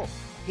horsepower hill.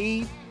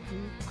 He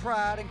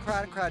cried and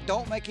cried and cried,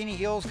 don't make any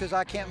hills because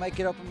I can't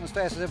make it up them as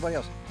fast as everybody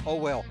else. Oh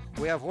well,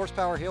 we have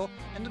horsepower hill,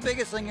 and the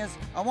biggest thing is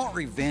I want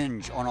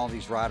revenge on all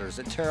these riders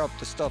that tear up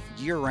the stuff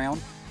year-round.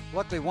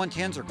 Luckily,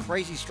 110s are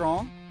crazy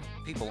strong.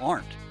 People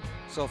aren't.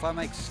 So if I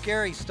make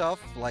scary stuff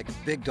like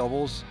big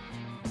doubles,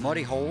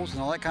 muddy holes,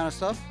 and all that kind of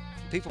stuff,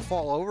 people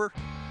fall over,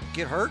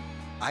 get hurt,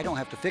 I don't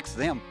have to fix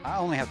them. I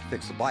only have to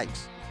fix the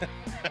bikes.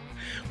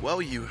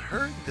 Well, you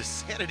heard the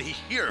sanity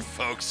here,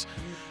 folks.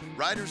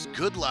 Riders,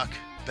 good luck.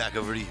 back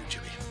over to you,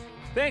 Jimmy.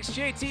 Thanks,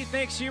 JT.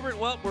 Thanks, Hubert.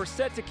 Well, we're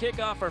set to kick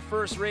off our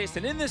first race,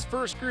 and in this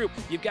first group,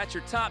 you've got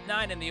your top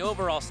 9 in the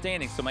overall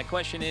standings. So my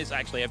question is,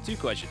 actually, I have 2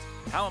 questions.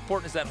 How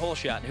important is that hole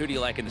shot, and who do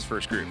you like in this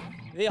first group?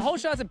 The whole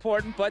shot's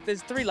important, but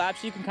there's 3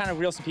 laps, so you can kind of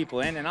reel some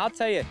people in. And I'll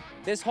tell you,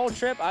 this whole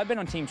trip, I've been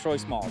on Team Troy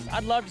Smalls.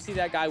 I'd love to see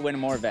that guy win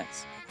more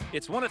events.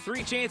 It's one of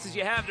 3 chances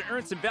you have to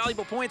earn some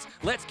valuable points.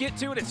 Let's get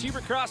to it. It's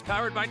Hubert Cross,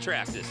 powered by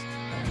Traxxas.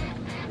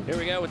 Here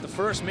we go with the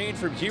first main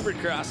from Hubert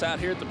Cross out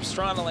here at the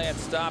Pastranaland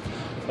stop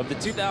of the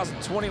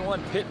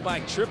 2021 Pit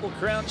Bike Triple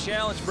Crown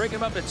Challenge. Breaking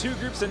them up into 2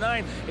 groups of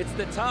 9. It's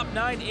the top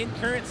 9 in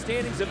current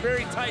standings, a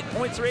very tight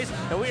points race,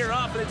 and we are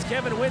off, and it's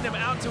Kevin Windham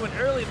out to an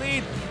early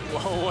lead.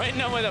 Whoa,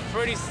 Windham with a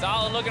pretty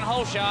solid looking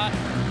hole shot.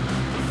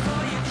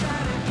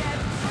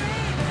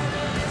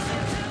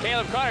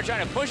 Caleb Carter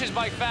trying to push his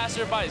bike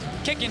faster by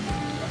kicking.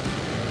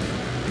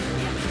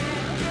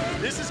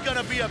 This is going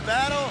to be a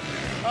battle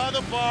of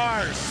the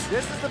bars.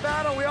 This is the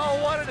battle we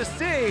all wanted to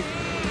see.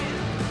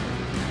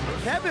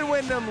 Kevin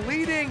Windham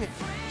leading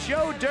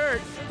Joe Dirt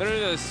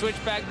through the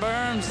switchback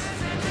berms.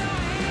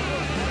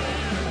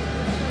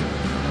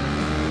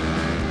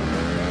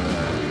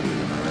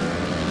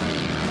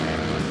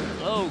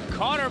 Oh,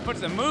 Carter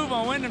puts a move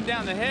on Windham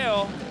down the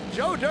hill.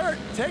 Joe Dirt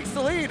takes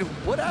the lead.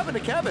 What happened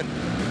to Kevin?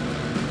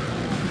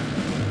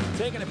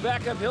 Taking it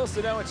back uphill,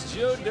 so now it's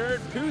Joe Dirt,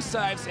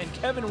 Pusipes, and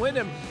Kevin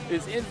Windham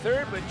is in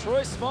third, but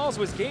Troy Smalls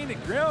was gaining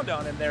ground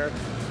on him there.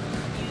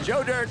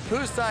 Joe Dirt,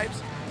 Pusipes,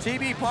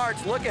 TB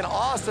Parts looking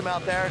awesome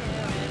out there.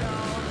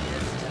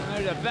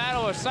 There's a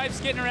battle of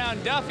Sipes getting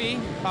around Duffy,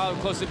 followed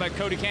closely by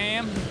Cody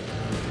Cam,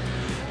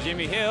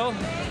 Jimmy Hill.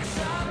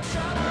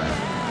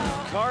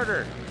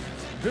 Carter,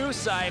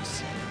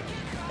 Pusipes,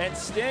 and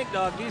Stank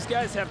Dog. These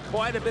guys have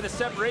quite a bit of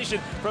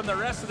separation from the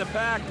rest of the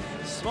pack.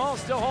 Small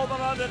still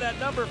holding on to that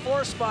number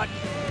 4 spot.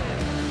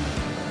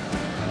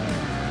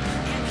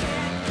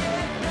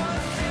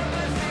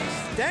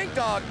 Stank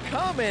Dog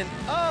coming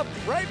up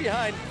right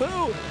behind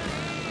Pooh,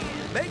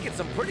 making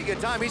some pretty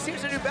good time. He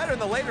seems to do better in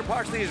the later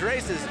parts of these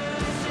races.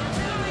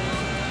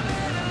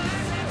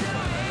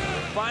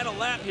 Final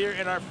lap here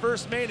in our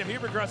first main of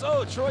Hubert Cross.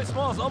 Oh, Troy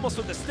Smalls almost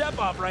with the step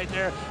off right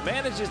there.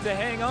 Manages to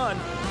hang on.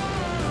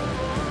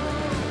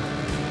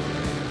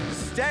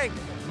 Stank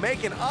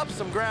making up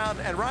some ground,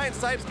 and Ryan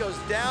Sipes goes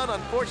down.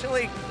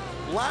 Unfortunately,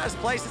 last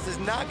place. This is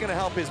not going to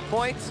help his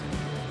points.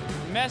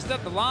 Messed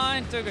up the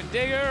line, took a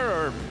digger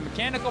or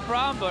mechanical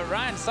problem, but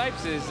Ryan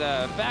Sipes is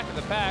back of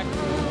the pack.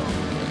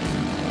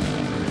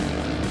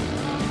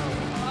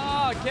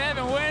 Oh,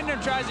 Kevin Windham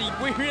tries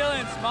to reel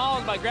in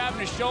Smalls by grabbing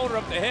his shoulder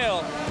up the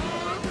hill.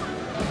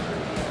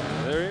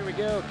 There we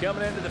go,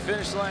 coming into the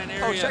finish line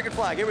area. Oh, checkered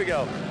flag, here we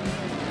go.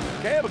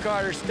 Caleb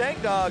Carter,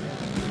 Stank Dog,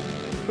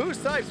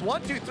 Pusipes,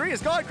 1, 2, 3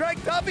 is gone.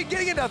 Greg Duffy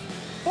getting into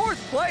 4th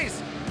place.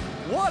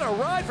 What a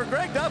ride for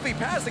Greg Duffy,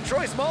 passing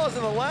Troy Smalls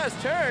in the last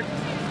turn.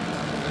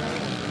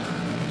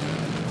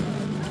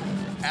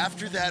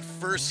 After that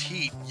first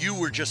heat, you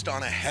were just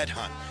on a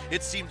headhunt.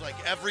 It seemed like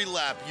every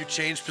lap you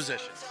changed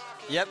positions.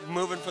 Yep,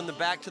 moving from the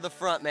back to the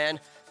front, man.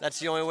 That's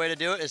the only way to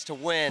do it, is to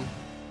win.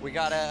 We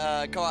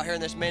gotta go out here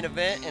in this main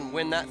event and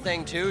win that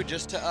thing too,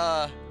 just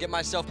to get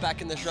myself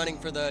back in this running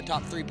for the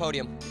top 3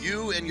 podium.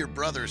 You and your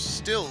brothers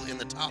still in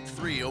the top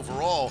 3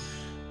 overall.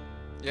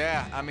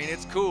 Yeah, I mean,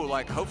 it's cool.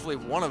 Like, hopefully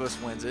one of us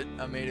wins it.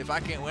 I mean, if I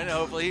can't win it,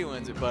 hopefully he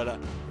wins it. But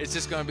it's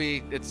just going to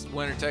be, it's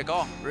winner take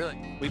all,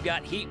 really. We've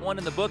got Heat 1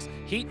 in the books.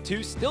 Heat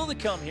 2 still to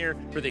come here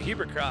for the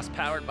Hubert Cross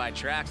powered by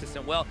Traxxas.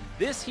 And, well,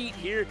 this heat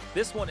here,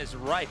 this one is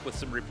ripe with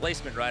some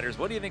replacement riders.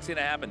 What do you think's going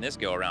to happen this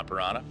go-around,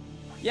 Piranha?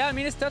 Yeah, I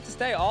mean, it's tough to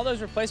stay. All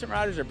those replacement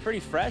riders are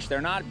pretty fresh.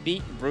 They're not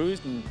beat,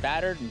 bruised, and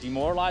battered and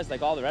demoralized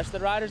like all the rest of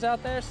the riders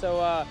out there.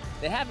 So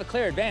they have a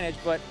clear advantage.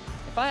 But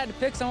if I had to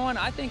pick someone,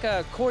 I think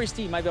Corey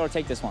Steed might be able to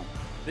take this one.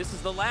 This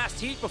is the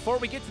last heat before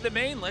we get to the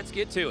main. Let's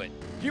get to it.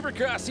 Hubert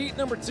Cross heat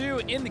number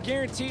 2 in the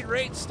guaranteed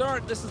rate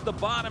start. This is the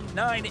bottom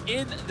 9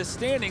 in the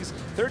standings.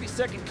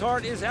 30-second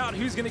card is out.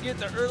 Who's going to get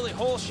the early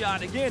hole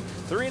shot? Again,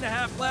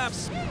 3.5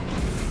 laps.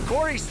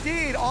 Corey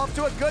Steed off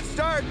to a good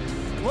start.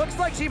 Looks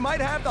like she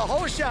might have the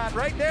hole shot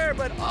right there,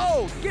 but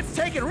oh, gets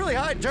taken really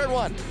high in turn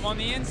 1. On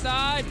the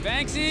inside,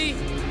 Banksy,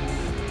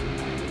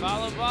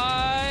 followed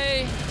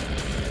by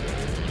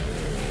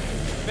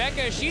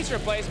Becca Sheets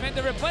replacement.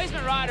 The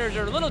replacement riders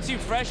are a little too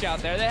fresh out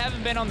there. They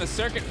haven't been on the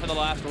circuit for the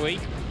last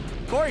week.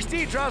 Corey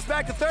Steed drops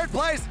back to 3rd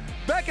place.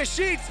 Becca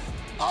Sheets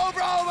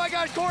over, oh my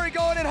God, Corey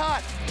going in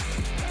hot.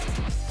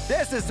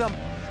 This is some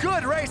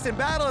good racing,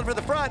 battling for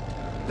the front.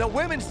 The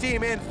women's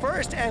team in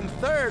 1st and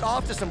 3rd,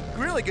 off to some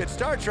really good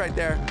starts right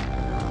there.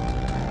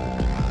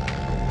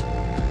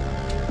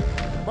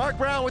 Mark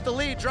Brown with the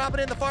lead,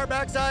 dropping in the far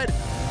backside.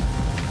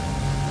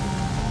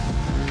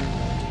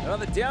 On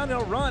the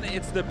downhill run,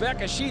 it's the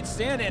Becca Sheets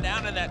stand-in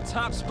out of that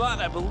top spot,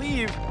 I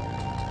believe.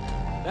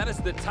 That is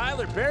the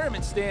Tyler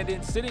Berriman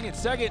stand-in sitting in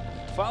 2nd,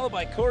 followed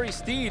by Corey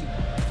Steed.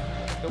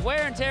 The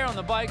wear and tear on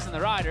the bikes and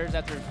the riders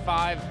after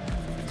 5,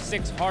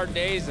 6 hard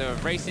days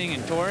of racing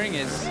and touring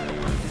is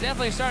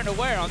definitely starting to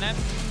wear on them.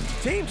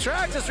 Team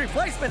Traxxas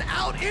replacement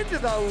out into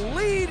the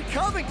lead.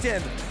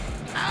 Covington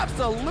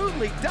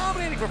absolutely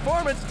dominating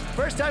performance.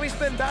 First time he's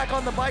been back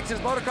on the bike since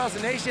Motocross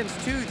of Nations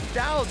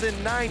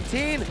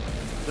 2019.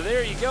 So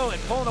there you go,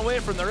 and pulling away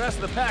from the rest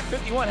of the pack.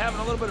 51 having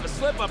a little bit of a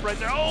slip up right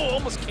there. Oh,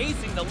 almost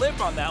casing the lip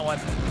on that one.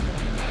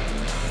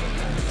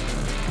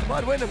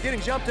 Bud Wyndham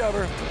getting jumped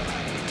over.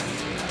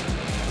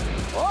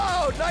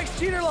 Oh, nice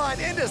cheater line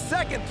into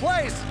second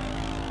place.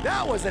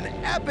 That was an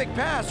epic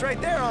pass right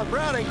there on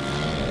Browning.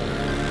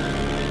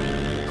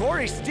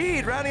 Corey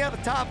Steed rounding out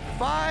the top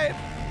 5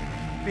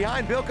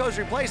 behind Bilko's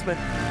replacement.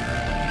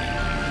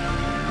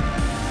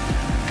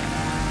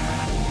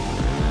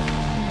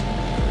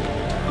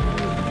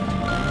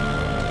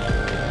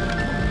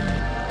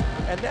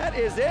 And that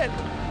is it.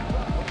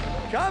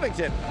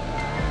 Covington.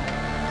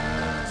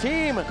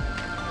 Team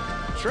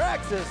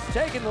Traxxas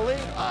taking the lead.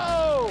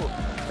 Oh,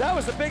 that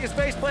was the biggest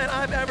faceplant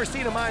I've ever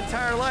seen in my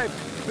entire life.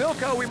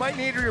 Bilko, we might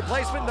need a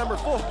replacement, number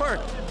 4.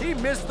 He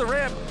missed the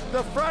ramp.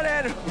 The front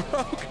end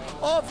broke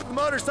off the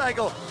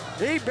motorcycle.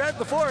 He bent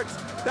the forks.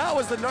 That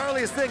was the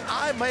gnarliest thing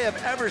I may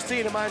have ever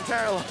seen in my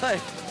entire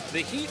life.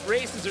 The heat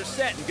races are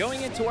set, and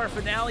going into our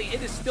finale,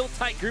 it is still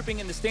tight grouping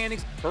in the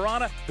standings.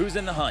 Piranha, who's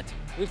in the hunt?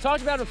 We've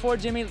talked about it before,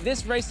 Jimmy.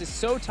 This race is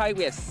so tight,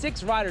 we have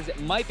 6 riders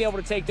that might be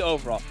able to take the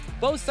overall.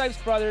 Both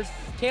Sipes brothers,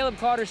 Caleb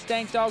Carter,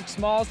 Stank Dog,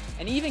 Smalls,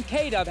 and even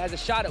K-Dub has a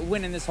shot at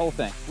winning this whole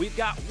thing. We've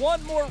got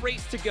one more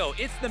race to go.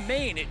 It's the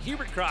main at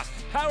Hubert Cross,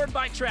 powered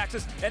by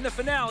Traxxas, and the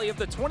finale of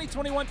the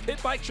 2021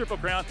 Pit Bike Triple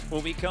Crown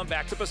when we come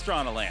back to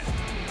Pastranaland.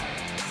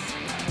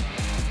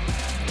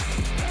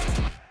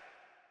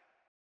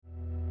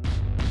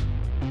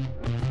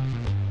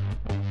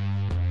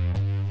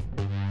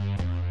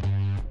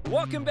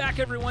 Welcome back,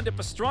 everyone, to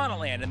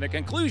Pastranaland and the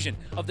conclusion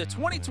of the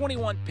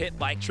 2021 Pit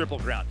Bike Triple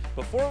Crown.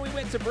 Before we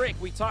went to break,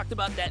 we talked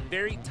about that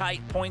very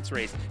tight points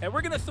race, and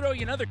we're going to throw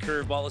you another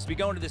curveball as we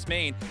go into this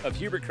main of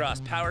Hubert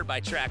Cross, powered by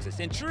Traxxas.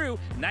 In true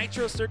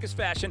Nitro Circus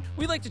fashion,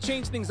 we like to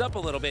change things up a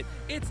little bit.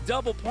 It's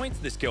double points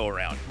this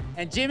go-around.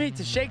 And Jimmy,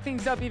 to shake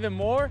things up even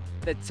more,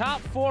 the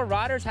top 4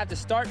 riders have to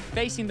start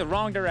facing the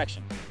wrong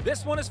direction.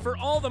 This one is for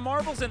all the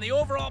marbles in the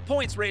overall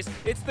points race.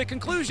 It's the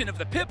conclusion of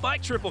the Pit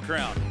Bike Triple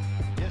Crown.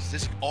 Yes,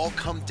 this all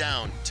come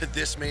down to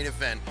this main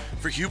event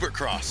for Hubert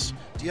Cross.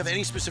 Do you have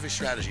any specific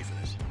strategy for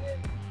this?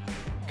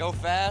 Go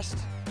fast,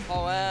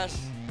 haul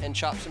ass, and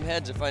chop some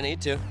heads if I need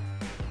to.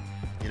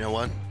 You know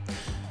what?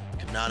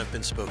 Could not have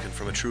been spoken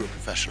from a truer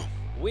professional.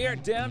 We are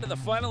down to the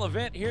final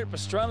event here at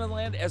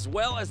Pastranaland, as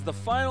well as the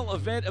final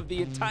event of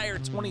the entire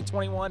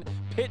 2021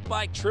 Pit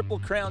Bike Triple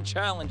Crown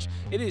Challenge.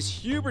 It is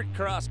Hubert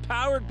Cross,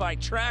 powered by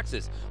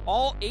Traxxas.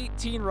 All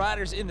 18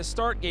 riders in the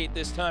start gate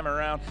this time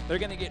around. They're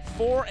going to get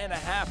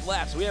 4.5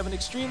 laps. We have an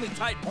extremely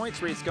tight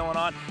points race going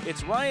on.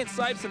 It's Ryan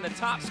Sipes in the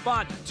top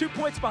spot. 2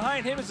 points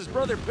behind him is his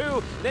brother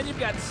Pooh. Then you've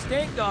got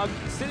Stank Dog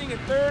sitting in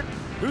third.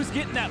 Who's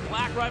getting that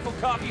Black Rifle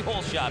Coffee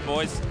hole shot,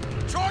 boys?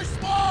 Troy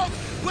Smalls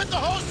with the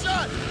hole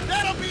shot.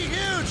 That'll be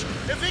huge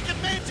if he can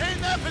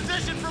maintain that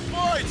position for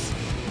points.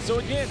 So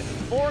again,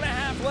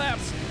 4.5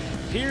 laps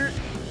here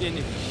in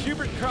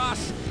Hubert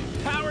Cross,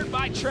 powered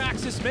by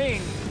Traxxas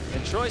Maine.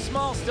 And Troy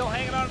Smalls still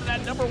hanging on to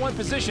that number 1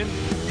 position.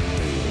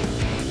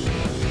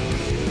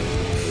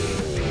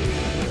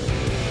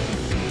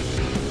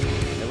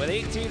 And with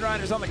 18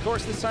 riders on the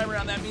course this time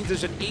around, that means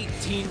there's an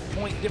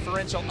 18-point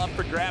differential up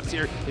for grabs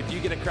here if you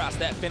get across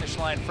that finish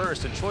line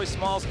first. And Troy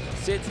Smalls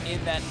sits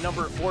in that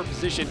number 4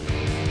 position.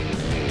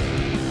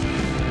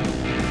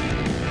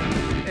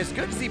 It's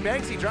good to see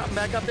Banksy dropping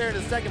back up there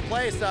into second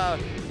place.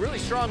 Really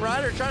strong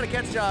rider trying to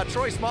catch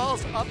Troy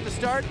Smalls up the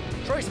start.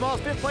 Troy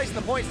Smalls 5th place in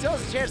the points, still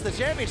has a chance at the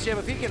championship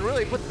if he can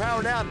really put the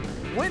power down.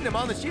 Wyndham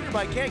on the cheater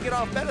bike can't get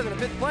off better than a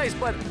 5th place,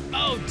 but...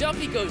 Oh,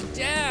 Duffy goes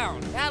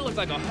down. That looked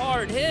like a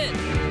hard hit.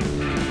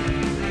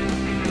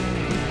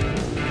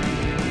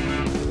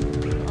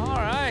 All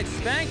right,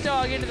 Stank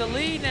Dog into the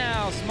lead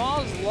now.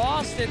 Smalls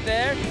lost it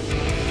there.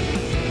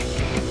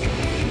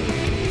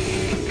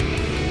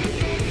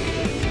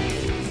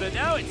 So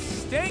now it's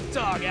Stank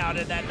Dog out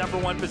in that number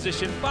 1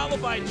 position,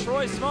 followed by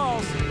Troy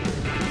Smalls.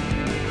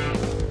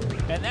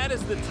 And that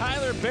is the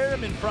Tyler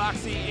Berriman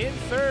proxy in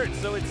third.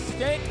 So it's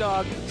Stank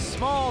Dog,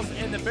 Smalls,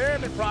 and the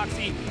Berriman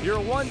proxy. You're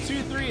 1,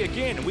 2, 3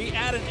 again. We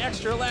add an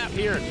extra lap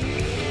here.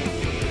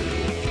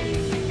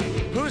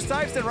 Pooh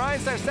Sipes and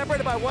Ryan Sipes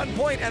separated by 1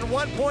 point and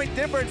 1 point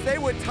difference. They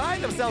would tie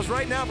themselves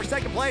right now for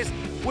second place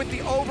with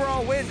the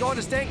overall win going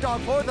to Stank Dog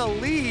for the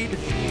lead.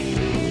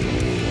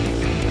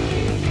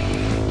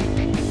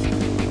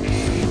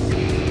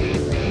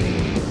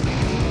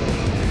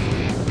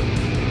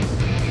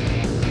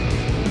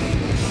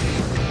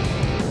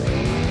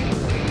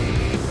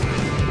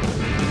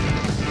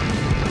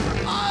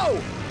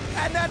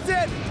 And that's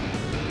it.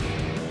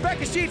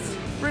 Becca Sheets'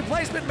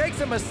 replacement makes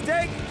a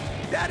mistake.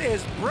 That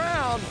is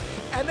Brown.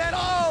 And then,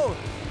 oh,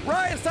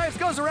 Ryan Sipes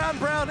goes around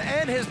Brown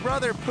and his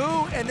brother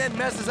Pooh and then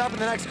messes up in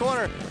the next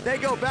corner. They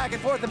go back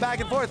and forth and back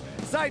and forth.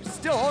 Sipes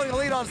still holding the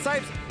lead on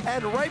Sipes,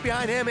 and right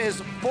behind him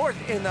is 4th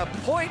in the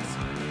points.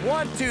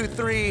 1, 2,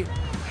 3.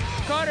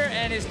 Carter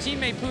and his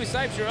teammate Pooh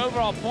Sipes, your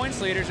overall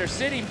points leaders, are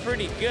sitting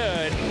pretty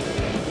good.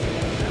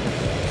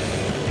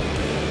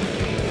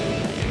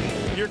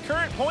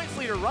 current points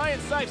leader, Ryan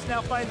Sipes,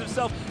 now finds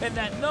himself in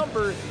that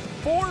number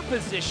 4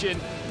 position.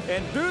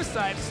 And Boo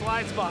Sipes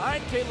slides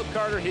behind Caleb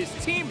Carter, his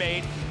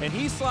teammate, and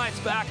he slides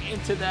back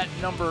into that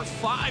number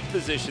 5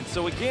 position.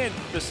 So again,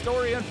 the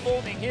story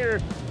unfolding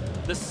here,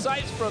 the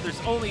Sipes brothers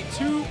only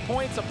 2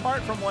 points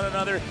apart from one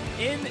another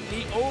in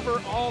the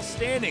overall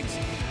standings.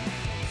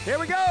 Here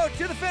we go,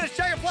 to the finish,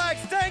 checkered flag,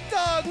 Stank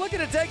Dog looking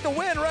to take the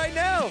win right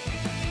now.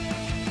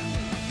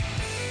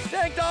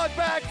 Stank Dog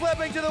back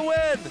flipping to the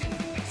win.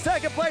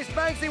 Second place,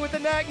 Banksy with the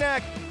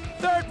knack-knack.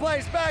 Third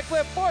place,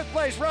 backflip. Fourth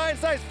place, Ryan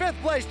Sipes. Fifth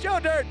place, Joe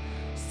Dirt.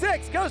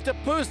 6th goes to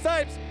Pooh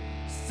Sipes.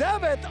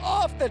 7th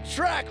off the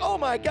track. Oh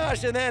my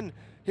gosh, and then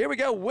here we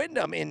go,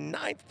 Wyndham in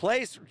 9th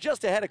place,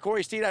 just ahead of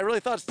Corey Steed. I really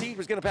thought Steed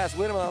was gonna pass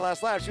Wyndham on the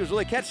last lap. She was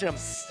really catching him.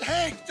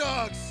 Stank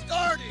Dog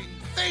starting,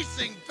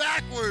 facing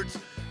backwards,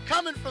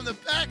 coming from the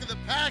back of the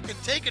pack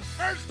and taking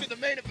first in the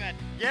main event.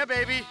 Yeah,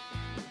 baby.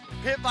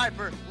 Pit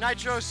Viper,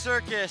 Nitro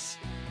Circus,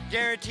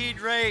 guaranteed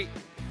rate.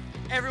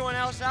 Everyone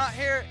else out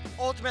here,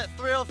 ultimate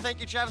thrill. Thank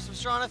you, Travis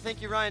Pastrana.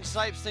 Thank you, Ryan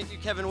Sipes. Thank you,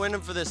 Kevin Wyndham,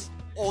 for this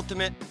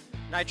ultimate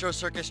Nitro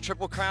Circus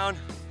Triple Crown.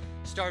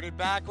 Started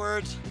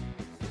backwards,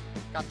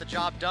 got the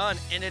job done,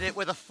 ended it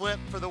with a flip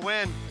for the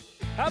win.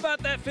 How about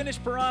that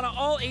finish, Piranha?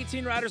 All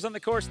 18 riders on the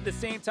course at the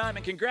same time,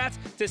 and congrats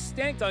to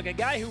Stank Dog, a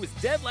guy who was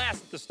dead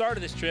last at the start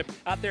of this trip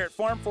out there at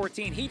Farm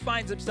 14. He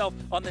finds himself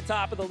on the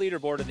top of the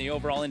leaderboard in the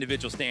overall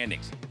individual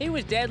standings. He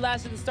was dead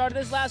last at the start of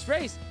this last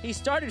race. He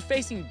started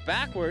facing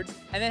backwards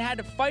and then had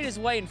to fight his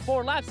way in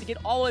 4 laps to get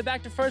all the way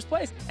back to first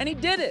place, and he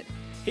did it.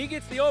 He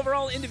gets the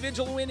overall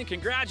individual win, and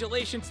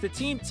congratulations to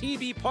Team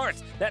TV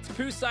Parts. That's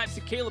Pooh Sipes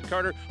and Caleb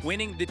Carter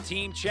winning the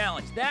team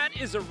challenge. That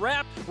is a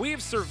wrap. We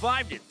have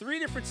survived it. 3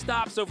 different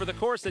stops over the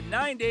course of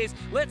 9 days.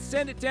 Let's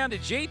send it down to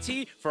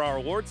JT for our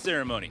award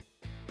ceremony.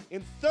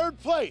 In 3rd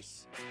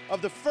place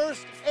of the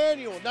 1st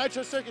annual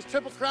Nitro Circus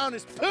Triple Crown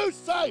is Pooh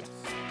Sipes.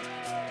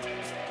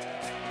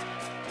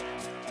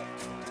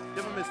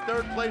 Give him his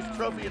 3rd place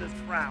trophy and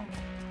his crown.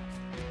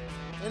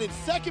 And in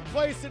 2nd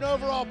place in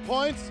overall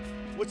points,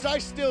 which I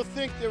still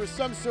think there was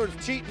some sort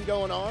of cheating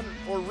going on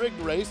or rigged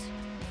race,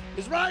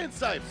 is Ryan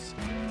Sipes.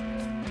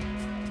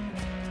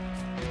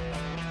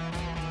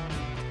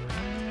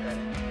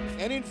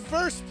 And in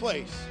 1st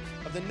place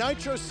of the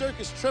Nitro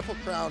Circus Triple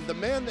Crown, the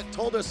man that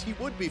told us he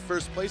would be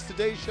 1st place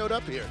today showed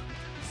up here,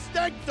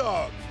 Stank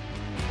Dog.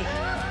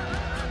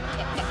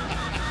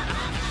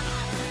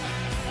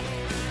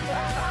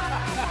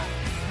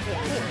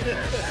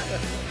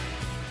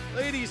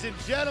 Ladies and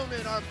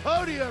gentlemen, our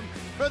podium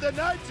for the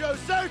Nitro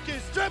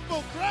Circus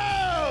Triple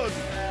Crown!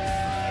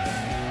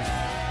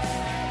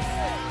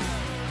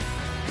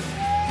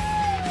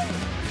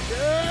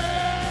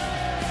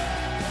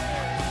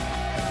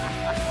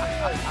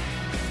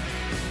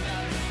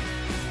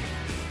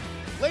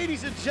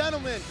 Ladies and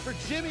gentlemen, for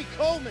Jimmy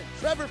Coleman,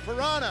 Trevor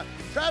Piranha,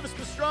 Travis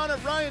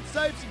Pastrana, Ryan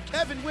Sipes, and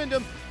Kevin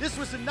Wyndham, this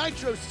was the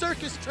Nitro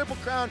Circus Triple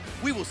Crown.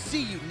 We will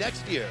see you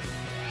next year.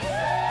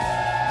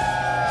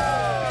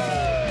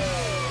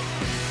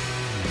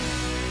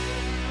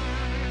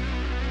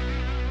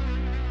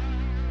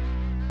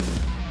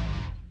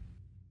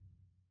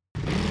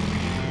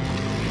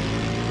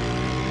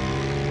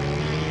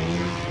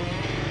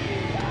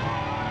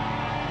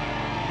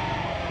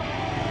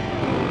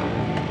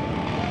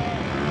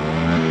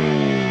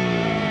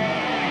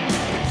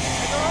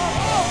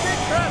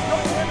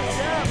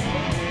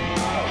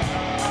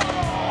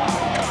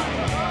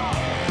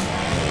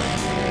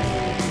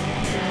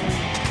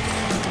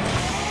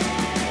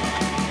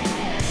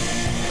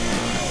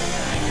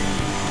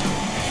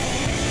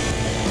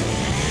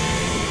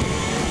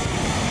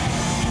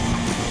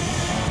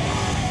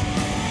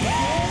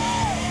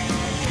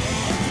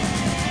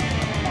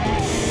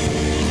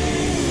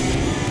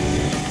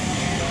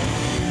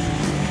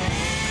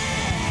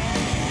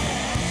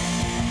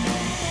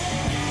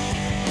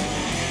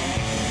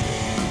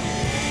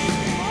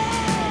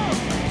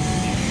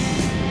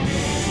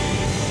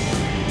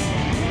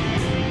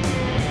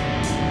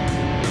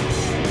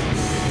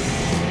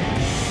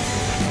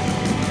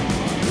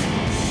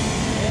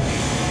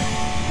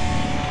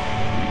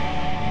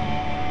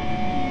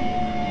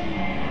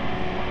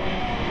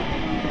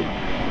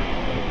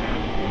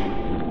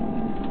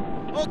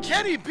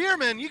 Kenny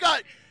Bierman, you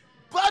got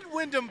Bud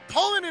Wyndham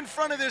pulling in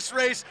front of this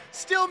race,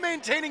 still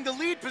maintaining the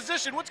lead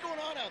position. What's going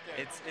on out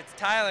there? It's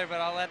Tyler,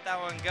 but I'll let that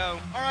one go.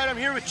 All right, I'm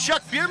here with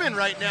Chuck Bierman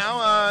right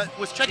now.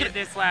 Was checking Did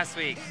this last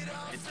week.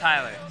 It's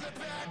Tyler.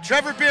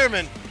 Trevor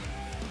Bierman.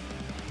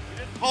 You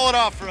didn't pull it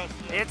off for us.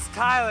 It's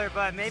Tyler,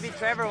 but maybe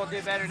Trevor will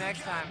do better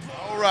next time.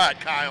 All right,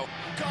 Kyle.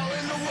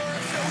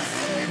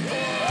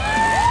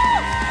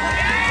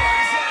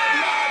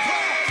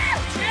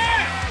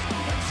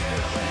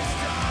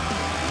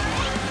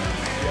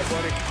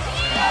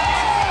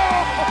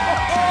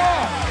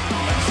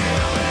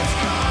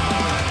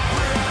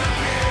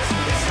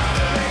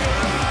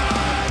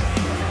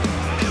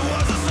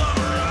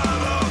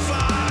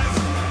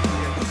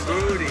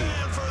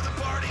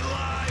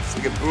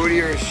 Like a booty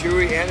or a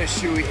shoey and a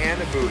shoey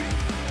and a booty.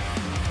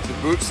 It's a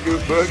boot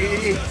scoop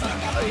boogie.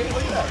 Oh, yeah,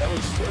 look at that. That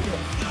was so good.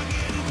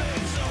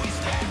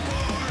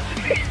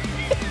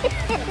 That's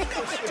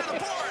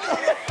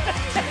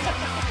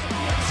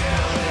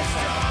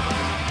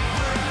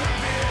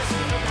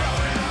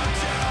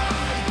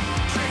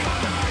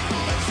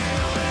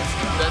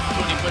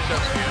 20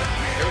 push-ups for you.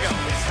 Here we go.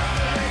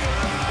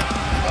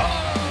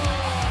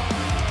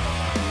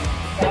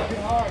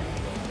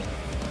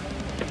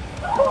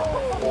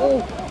 Oh,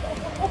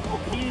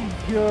 he's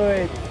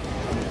good.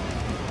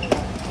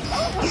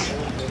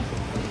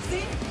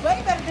 See, way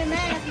better than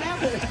that. Now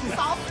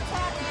soft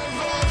attack.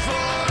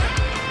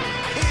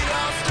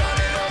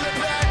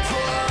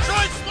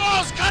 Troy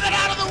Smalls coming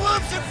out of the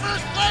whoops in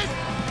first place.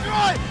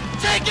 Troy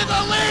taking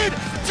the lead,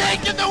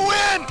 taking the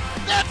win.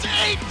 That's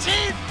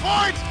 18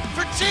 points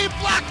for Team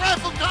Black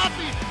Rifle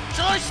Coffee.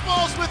 Troy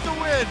Smalls with the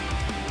win.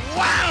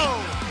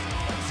 Wow!